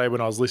podcast today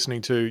when I was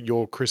listening to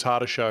your Chris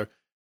Harder show,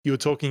 you were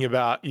talking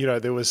about,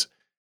 there was,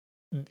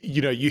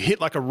 you hit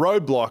like a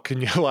roadblock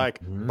and you're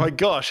like, my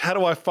gosh, how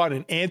do I find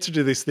an answer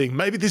to this thing?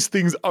 Maybe this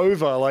thing's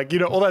over. Like,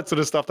 all that sort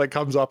of stuff that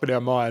comes up in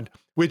our mind,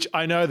 which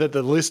I know that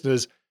the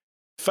listeners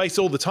face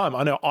all the time.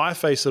 I know I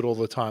face it all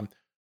the time.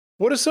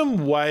 What are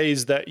some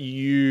ways that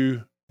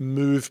you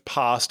move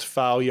past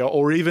failure,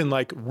 or even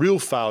like real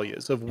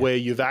failures of where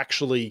you've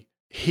actually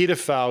hit a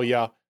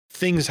failure,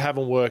 things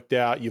haven't worked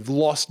out, you've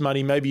lost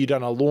money, maybe you've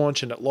done a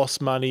launch and it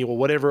lost money or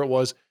whatever it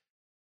was.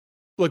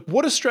 Like,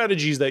 what are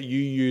strategies that you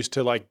use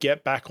to like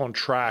get back on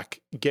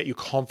track, get your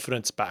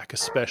confidence back,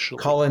 especially?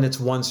 Colin, it's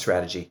one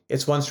strategy.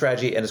 It's one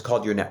strategy, and it's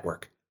called your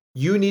network.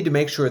 You need to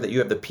make sure that you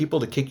have the people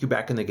to kick you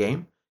back in the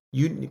game.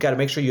 You got to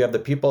make sure you have the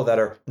people that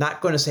are not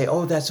going to say,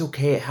 oh, that's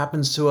okay, it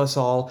happens to us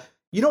all.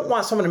 You don't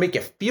want someone to make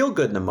you feel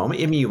good in the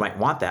moment. I mean, you might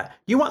want that.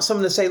 You want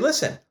someone to say,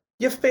 listen,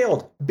 you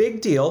failed.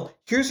 Big deal.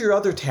 Here's your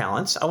other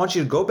talents. I want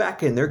you to go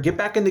back in there, get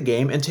back in the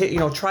game, and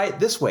try it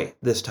this way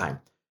this time.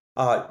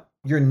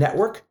 Your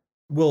network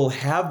will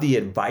have the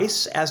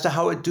advice as to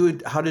how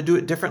to do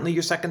it differently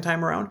your second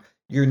time around.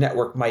 Your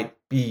network might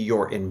be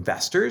your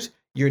investors.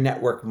 Your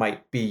network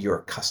might be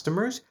your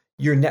customers.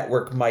 Your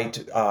network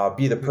might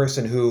be the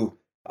person who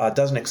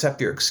doesn't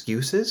accept your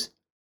excuses.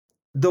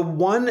 The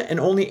one and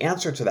only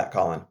answer to that,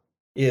 Colin,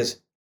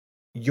 is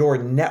your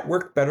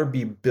network better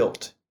be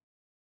built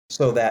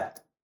so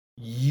that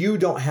you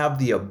don't have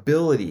the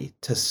ability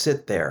to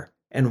sit there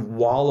and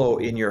wallow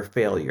in your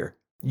failure.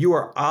 You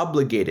are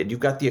obligated. You've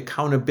got the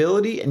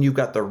accountability, and you've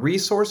got the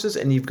resources,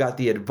 and you've got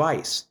the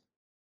advice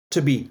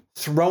to be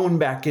thrown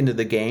back into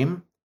the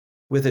game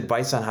with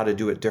advice on how to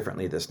do it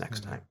differently this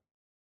next time.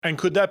 And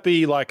could that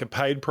be like a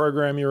paid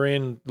program you're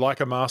in,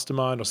 like a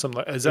mastermind or something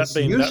like that? Has that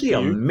been usually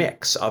a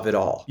mix of it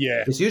all.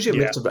 Yeah. It's usually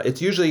a mix of it.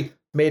 It's usually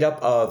made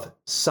up of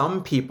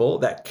some people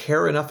that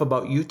care enough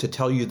about you to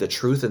tell you the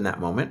truth in that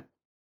moment.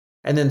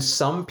 And then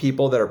some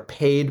people that are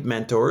paid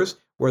mentors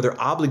where they're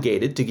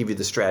obligated to give you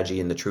the strategy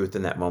and the truth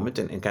in that moment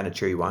and kind of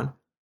cheer you on.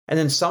 And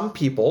then some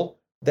people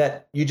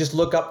that you just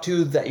look up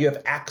to, that you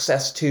have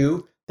access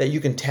to, that you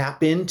can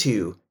tap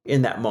into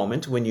in that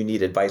moment when you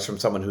need advice from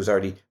someone who's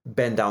already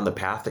been down the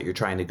path that you're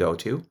trying to go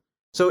to.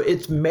 So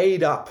it's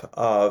made up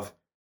of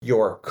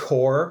your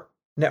core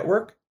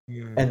network.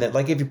 And then,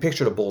 like, if you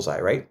pictured a bullseye,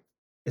 right?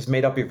 It's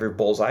made up of your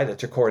bullseye,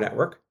 that's your core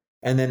network.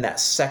 And then that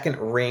second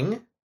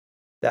ring,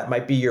 that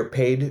might be your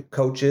paid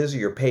coaches or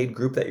your paid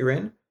group that you're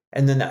in.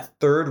 And then that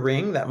third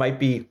ring, that might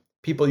be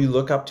people you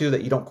look up to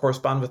that you don't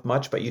correspond with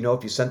much, but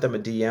if you sent them a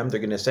DM, they're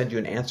going to send you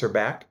an answer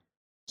back.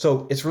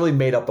 So it's really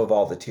made up of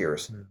all the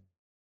tiers.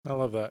 I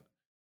love that.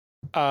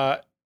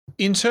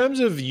 In terms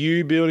of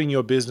you building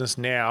your business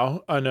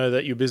now, I know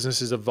that your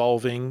business is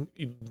evolving.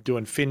 You're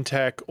doing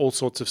fintech, all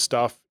sorts of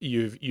stuff.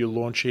 You're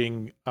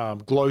launching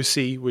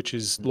Glowsy, which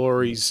is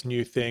Laurie's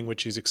new thing,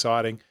 which is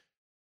exciting.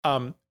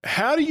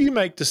 How do you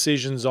make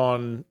decisions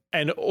on,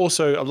 and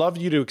also I'd love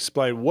you to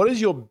explain, what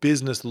does your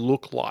business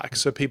look like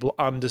so people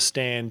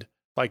understand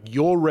like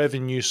your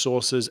revenue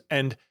sources,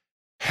 and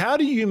how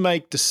do you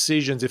make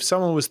decisions if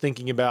someone was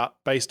thinking about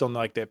based on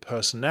like their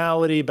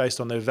personality, based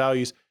on their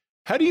values,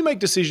 how do you make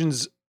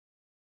decisions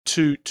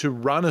to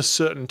run a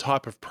certain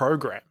type of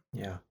program?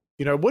 Yeah.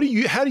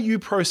 How do you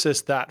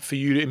process that for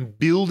you in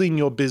building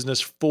your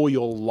business for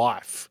your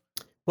life?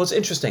 Well, it's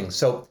interesting.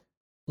 So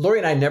Laurie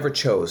and I never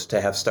chose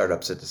to have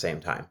startups at the same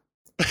time.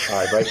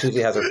 Right? She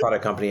has her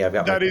product company. I've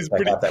got my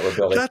that we're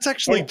building. That's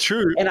actually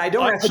true. And I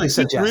don't actually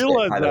suggest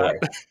it, by the way.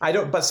 I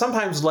don't. But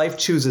sometimes life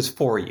chooses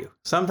for you.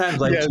 Sometimes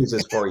life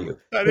chooses for you.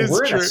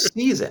 We're in a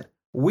season.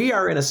 We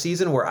are in a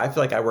season where I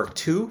feel like I work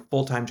 2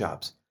 full-time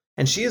jobs,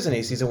 and she is in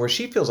a season where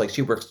she feels like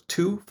she works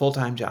 2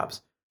 full-time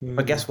jobs.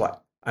 But guess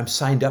what? I'm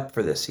signed up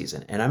for this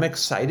season, and I'm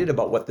excited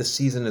about what this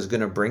season is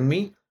going to bring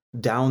me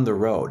down the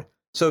road.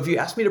 So if you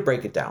ask me to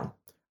break it down,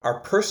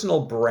 our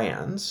personal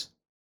brands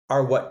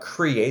are what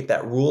create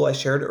that rule I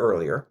shared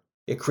earlier.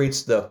 It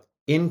creates the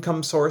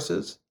income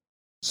sources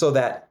so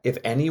that if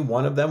any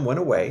one of them went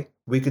away,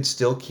 we could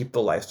still keep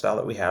the lifestyle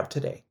that we have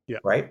today, Yeah.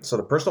 right? So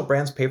the personal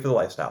brands pay for the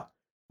lifestyle.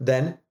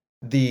 Then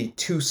the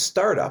 2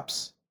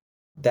 startups,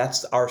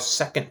 that's our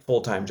second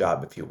full-time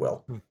job, if you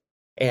will.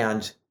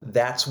 And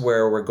that's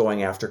where we're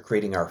going after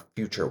creating our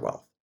future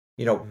wealth.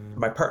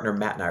 My partner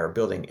Matt and I are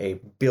building a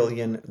 $1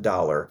 billion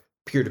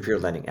peer-to-peer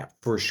lending app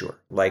for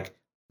sure. Like,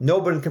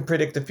 nobody can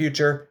predict the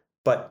future,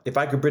 but if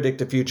I could predict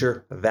the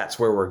future, that's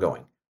where we're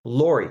going.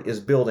 Lori is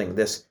building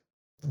this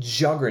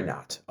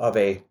juggernaut of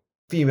a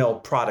female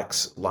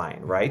products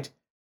line, right?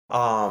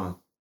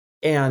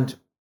 And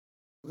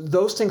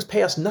those things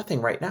pay us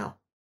nothing right now.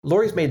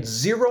 Lori's made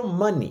zero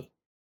money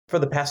for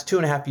the past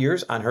 2.5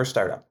 years on her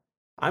startup.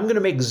 I'm going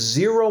to make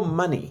zero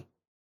money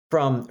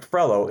from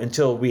Frello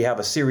until we have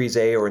a Series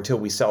A or until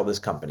we sell this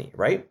company,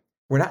 right?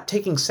 We're not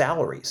taking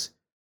salaries.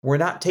 We're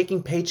not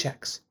taking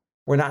paychecks.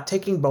 We're not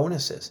taking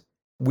bonuses.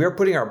 We're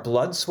putting our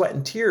blood, sweat,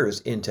 and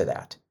tears into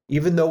that,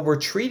 even though we're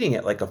treating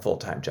it like a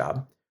full-time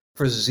job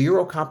for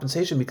zero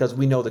compensation, because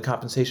we know the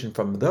compensation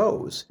from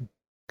those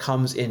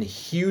comes in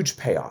huge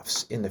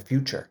payoffs in the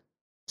future.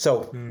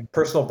 So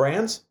personal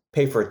brands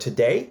pay for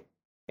today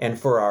and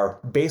for our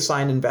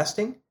baseline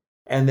investing.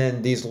 And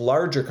then these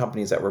larger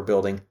companies that we're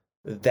building,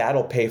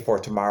 that'll pay for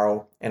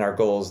tomorrow. And our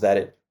goal is that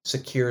it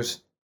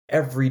secures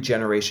every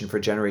generation for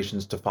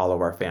generations to follow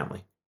our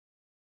family.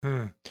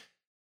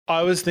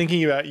 I was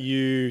thinking about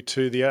you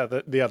too the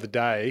other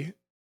day,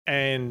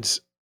 and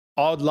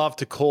I'd love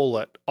to call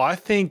it. I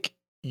think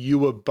you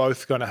were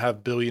both going to have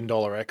 $1 billion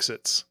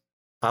exits.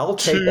 I'll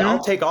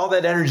take all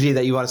that energy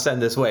that you want to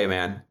send this way,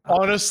 man.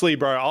 Honestly,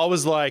 bro, I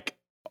was like,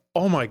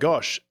 oh my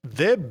gosh,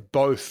 they're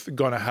both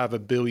going to have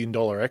 $1 billion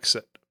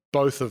exit,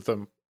 both of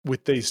them,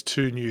 with these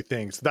 2 new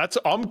things.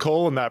 I'm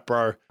calling that,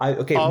 bro.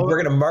 We're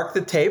going to mark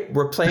the tape.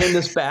 We're playing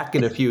this back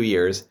in a few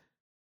years.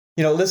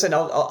 Listen,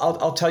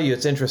 I'll tell you,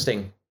 it's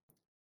interesting.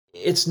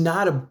 It's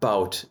not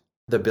about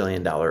the $1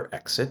 billion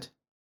exit.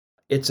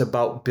 It's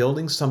about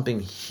building something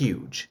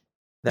huge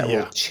that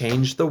will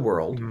change the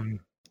world,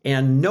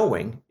 and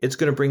knowing it's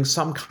going to bring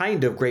some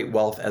kind of great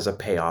wealth as a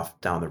payoff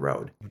down the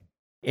road.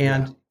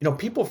 And,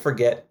 people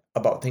forget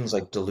about things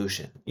like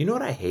dilution. You know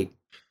what I hate?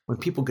 When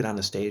people get on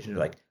the stage and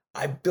they're like,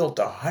 I built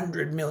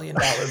 $100 million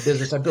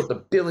business. I built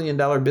 $1 billion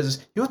business.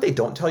 You know what they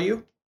don't tell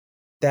you?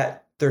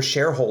 That their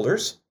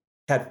shareholders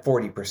had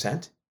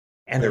 40%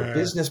 and their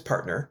business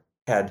partner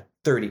had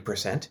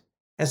 30%.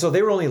 And so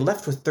they were only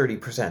left with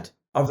 30%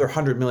 of their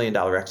 $100 million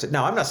exit.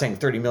 Now, I'm not saying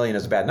 30 million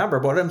is a bad number,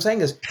 but what I'm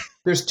saying is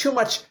there's too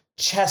much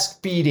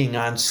chest beating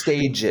on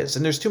stages,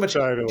 and there's too much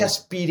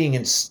chest beating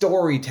and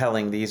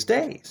storytelling these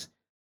days.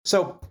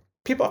 So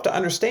people have to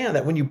understand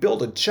that when you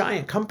build a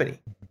giant company,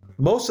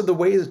 most of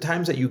the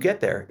times that you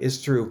get there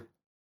is through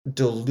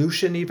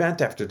dilution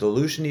event after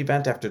dilution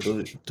event after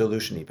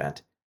dilution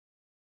event.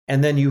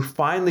 And then you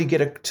finally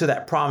get to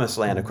that promised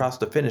land across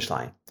the finish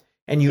line,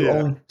 and you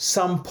own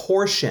some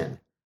portion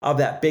of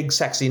that big,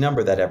 sexy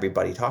number that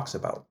everybody talks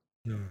about.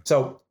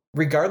 So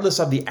regardless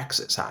of the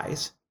exit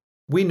size,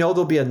 we know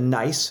there'll be a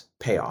nice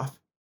payoff,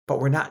 but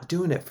we're not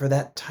doing it for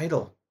that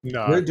title.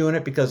 No. We're doing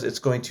it because it's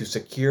going to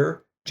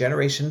secure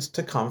generations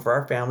to come for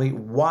our family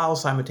while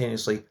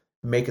simultaneously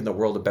making the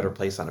world a better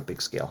place on a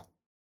big scale.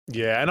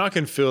 Yeah, and I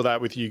can feel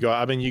that with you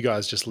guys. I mean, you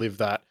guys just live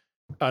that.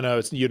 I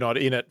know you're not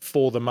in it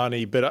for the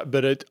money,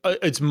 but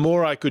it's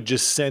more I could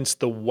just sense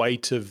the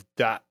weight of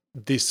that,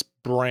 these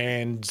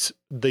brands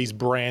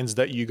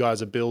that you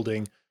guys are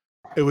building.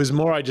 It was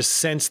more I just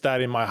sensed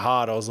that in my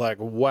heart. I was like,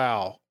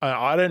 wow.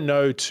 I don't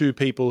know 2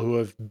 people who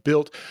have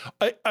built.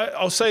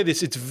 I'll say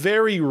this, it's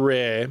very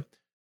rare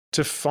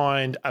to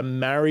find a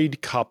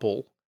married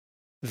couple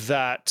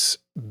that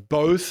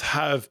both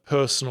have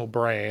personal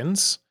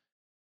brands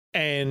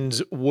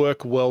and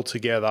work well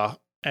together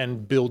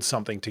and build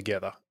something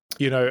together.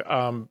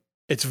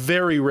 It's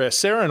very rare.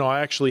 Sarah and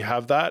I actually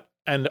have that,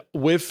 and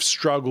we've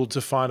struggled to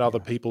find other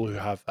people who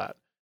have that.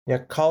 Yeah,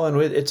 Colin,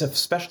 it's a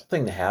special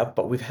thing to have,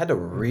 but we've had to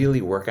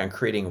really work on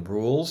creating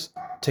rules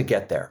to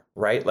get there,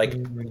 right? Like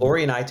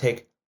Lori and I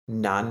take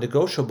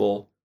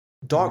non-negotiable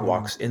dog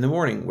walks in the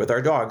morning with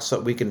our dogs so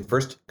we can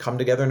first come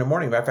together in the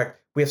morning. Matter of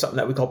fact, we have something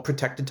that we call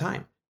protected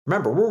time.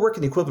 Remember, we're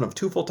working the equivalent of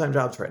 2 full-time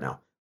jobs right now,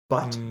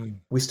 but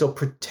we still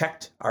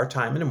protect our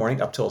time in the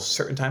morning up till a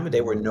certain time of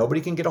day where nobody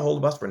can get a hold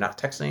of us. We're not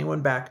texting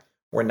anyone back.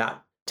 We're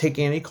not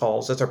taking any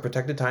calls. That's our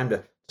protected time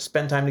to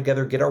spend time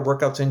together, get our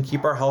workouts in,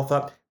 keep our health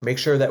up, make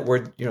sure that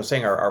we're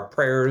saying our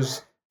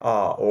prayers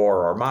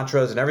or our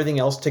mantras and everything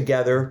else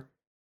together.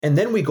 And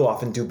then we go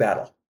off and do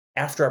battle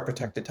after our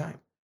protected time.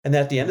 And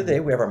then at the end of the day,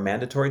 we have our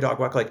mandatory dog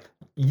walk. Like,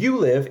 you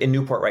live in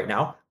Newport right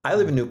now. I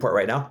live in Newport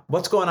right now.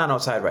 What's going on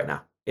outside right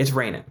now? It's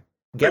raining.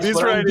 Guess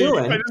what I'm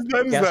doing?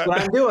 Guess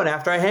what I'm doing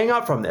after I hang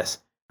up from this?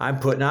 I'm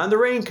putting on the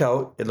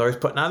raincoat, and Lori's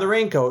putting on the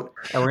raincoat,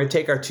 and we're going to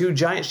take our 2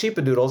 giant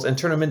sheepadoodles and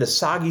turn them into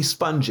soggy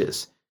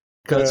sponges,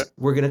 because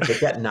we're going to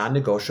take that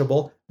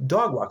non-negotiable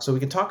dog walk so we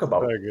can talk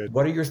about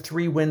what are your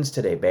 3 wins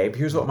today, babe?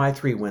 Here's what my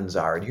 3 wins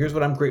are, and here's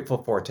what I'm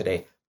grateful for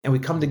today. And we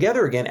come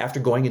together again after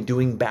going and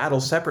doing battle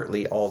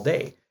separately all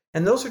day.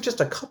 And those are just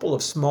a couple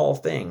of small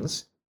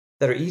things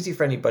that are easy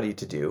for anybody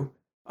to do.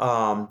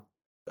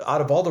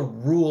 out of all the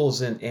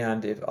rules and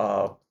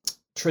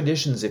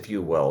traditions, if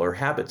you will, or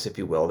habits, if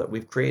you will, that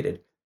we've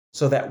created,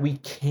 so that we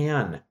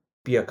can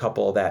be a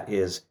couple that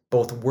is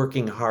both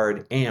working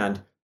hard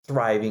and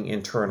thriving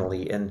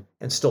internally and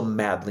still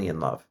madly in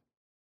love.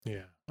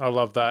 Yeah, I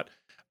love that.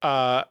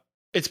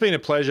 It's been a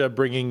pleasure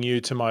bringing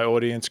you to my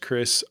audience,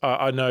 Chris.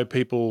 I know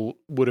people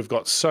would have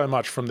got so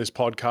much from this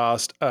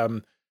podcast.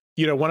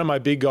 One of my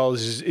big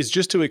goals is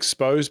just to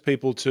expose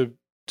people to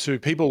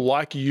people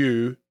like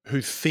you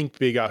who think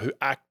bigger, who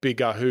act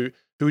bigger, who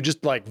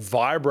just like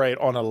vibrate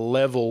on a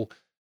level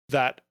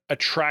that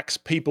attracts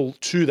people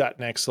to that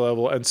next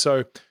level. And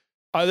so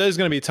there's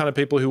going to be a ton of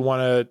people who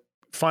want to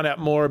find out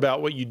more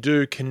about what you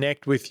do,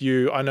 connect with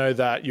you. I know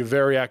that you're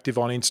very active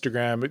on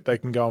Instagram. They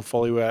can go and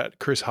follow you at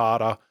Chris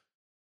Harder.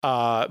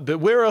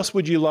 But where else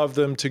would you love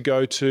them to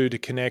go to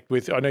connect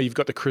with? I know you've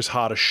got the Chris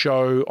Harder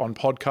Show on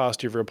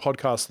podcast. You're a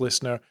podcast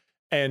listener.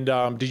 And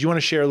did you want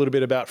to share a little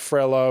bit about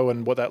Frello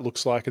and what that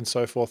looks like and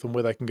so forth, and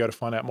where they can go to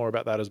find out more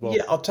about that as well?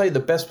 Yeah, I'll tell you, the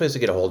best place to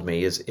get a hold of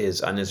me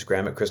is on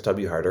Instagram at Chris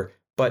W. Harder.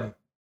 But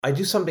I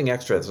do something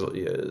extra that's a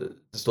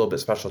little bit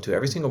special too.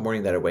 Every single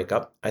morning that I wake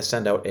up, I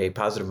send out a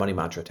positive money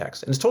mantra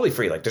text. And it's totally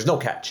free. Like, there's no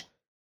catch.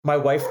 My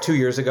wife 2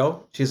 years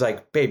ago, she's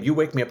like, babe, you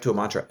wake me up to a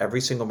mantra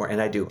every single morning.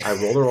 And I do. I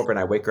roll her over and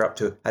I wake her up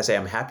to, I say,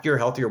 I'm happier,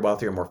 healthier,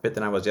 wealthier, more fit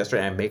than I was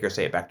yesterday. And I make her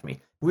say it back to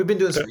me. We've been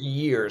doing this for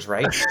years,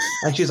 right?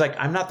 And she's like,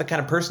 I'm not the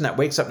kind of person that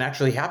wakes up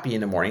naturally happy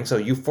in the morning. So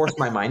you forced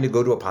my mind to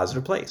go to a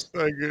positive place.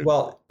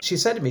 Well, she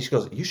said to me, she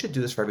goes, you should do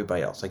this for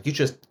everybody else. Like, you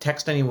just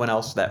text anyone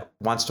else that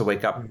wants to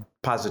wake up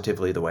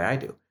positively the way I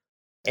do.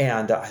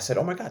 And I said,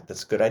 oh my God,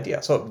 that's a good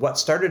idea. So what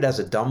started as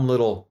a dumb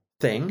little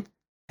thing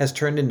has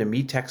turned into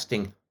me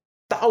texting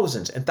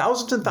thousands and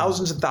thousands and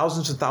thousands and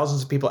thousands and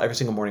thousands of people every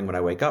single morning when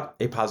I wake up,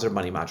 a positive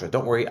money mantra.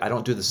 Don't worry, I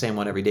don't do the same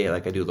one every day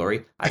like I do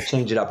Lori. I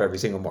change it up every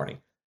single morning.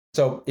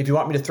 So if you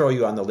want me to throw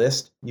you on the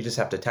list, you just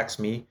have to text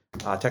me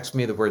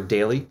the word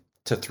daily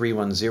to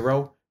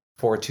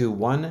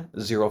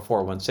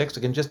 310-421-0416.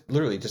 Again, just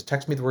literally just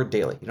text me the word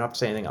daily. You don't have to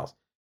say anything else.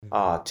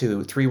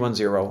 To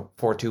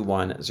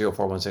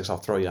 310-421-0416. I'll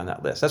throw you on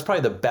that list. That's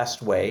probably the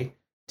best way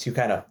to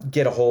kind of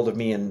get a hold of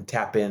me and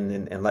tap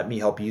in and let me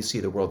help you see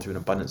the world through an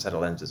abundant set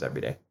of lenses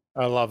every day.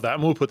 I love that.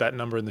 And we'll put that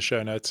number in the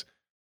show notes.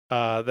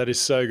 That is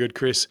so good,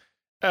 Chris.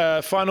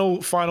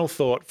 Final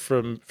thought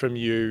from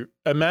you.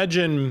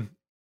 Imagine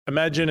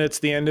it's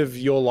the end of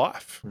your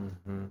life,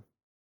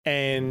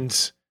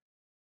 and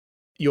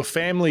your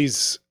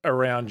family's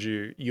around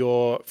you,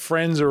 your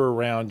friends are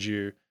around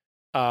you,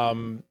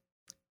 and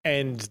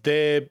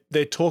they're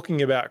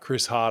talking about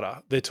Chris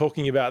Harder. They're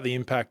talking about the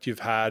impact you've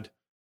had,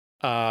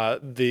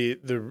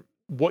 the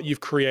what you've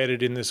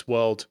created in this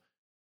world.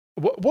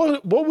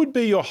 What would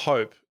be your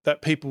hope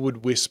that people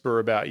would whisper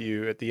about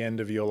you at the end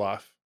of your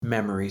life?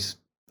 Memories.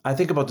 I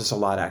think about this a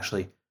lot,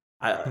 actually.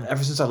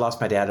 Ever since I lost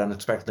my dad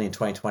unexpectedly in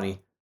 2020,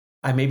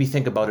 I maybe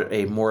think about it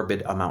a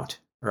morbid amount,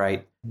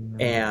 right?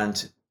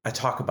 And I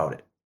talk about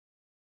it.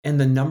 And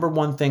the number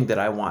one thing that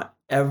I want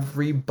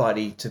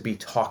everybody to be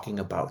talking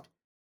about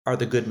are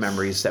the good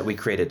memories that we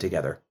created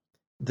together.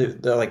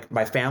 They're like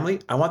my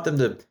family. I want them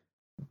to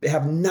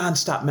have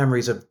nonstop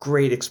memories of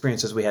great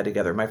experiences we had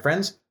together. My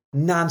friends,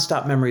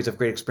 nonstop memories of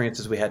great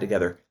experiences we had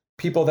together.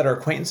 People that are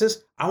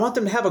acquaintances, I want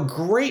them to have a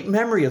great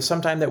memory of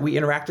some time that we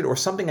interacted or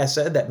something I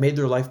said that made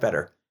their life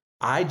better.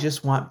 I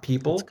just want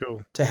people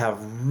to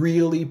have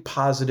really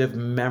positive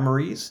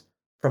memories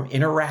from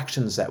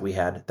interactions that we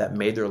had that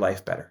made their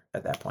life better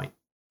at that point.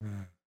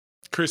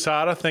 Chris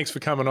Harder, thanks for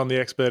coming on the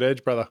Expert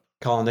Edge, brother.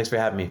 Colin, thanks for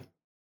having me.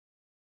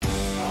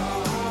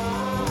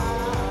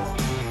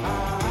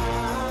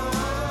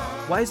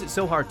 Why is it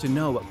so hard to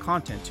know what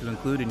content to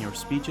include in your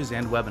speeches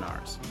and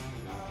webinars?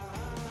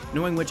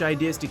 Knowing which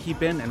ideas to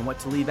keep in and what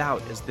to leave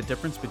out is the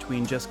difference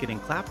between just getting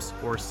claps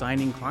or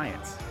signing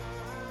clients.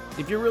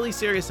 If you're really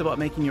serious about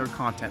making your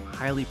content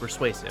highly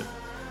persuasive,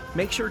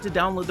 make sure to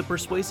download the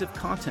Persuasive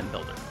Content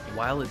Builder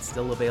while it's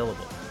still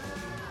available.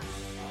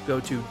 Go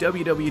to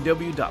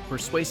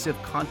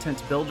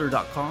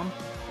www.persuasivecontentbuilder.com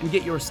and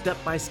get your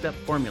step-by-step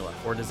formula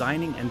for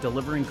designing and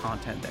delivering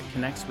content that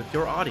connects with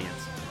your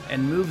audience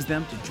and moves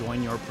them to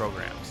join your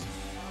programs.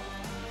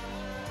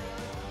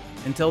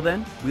 Until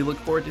then, we look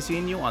forward to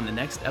seeing you on the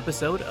next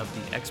episode of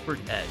The Expert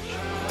Edge.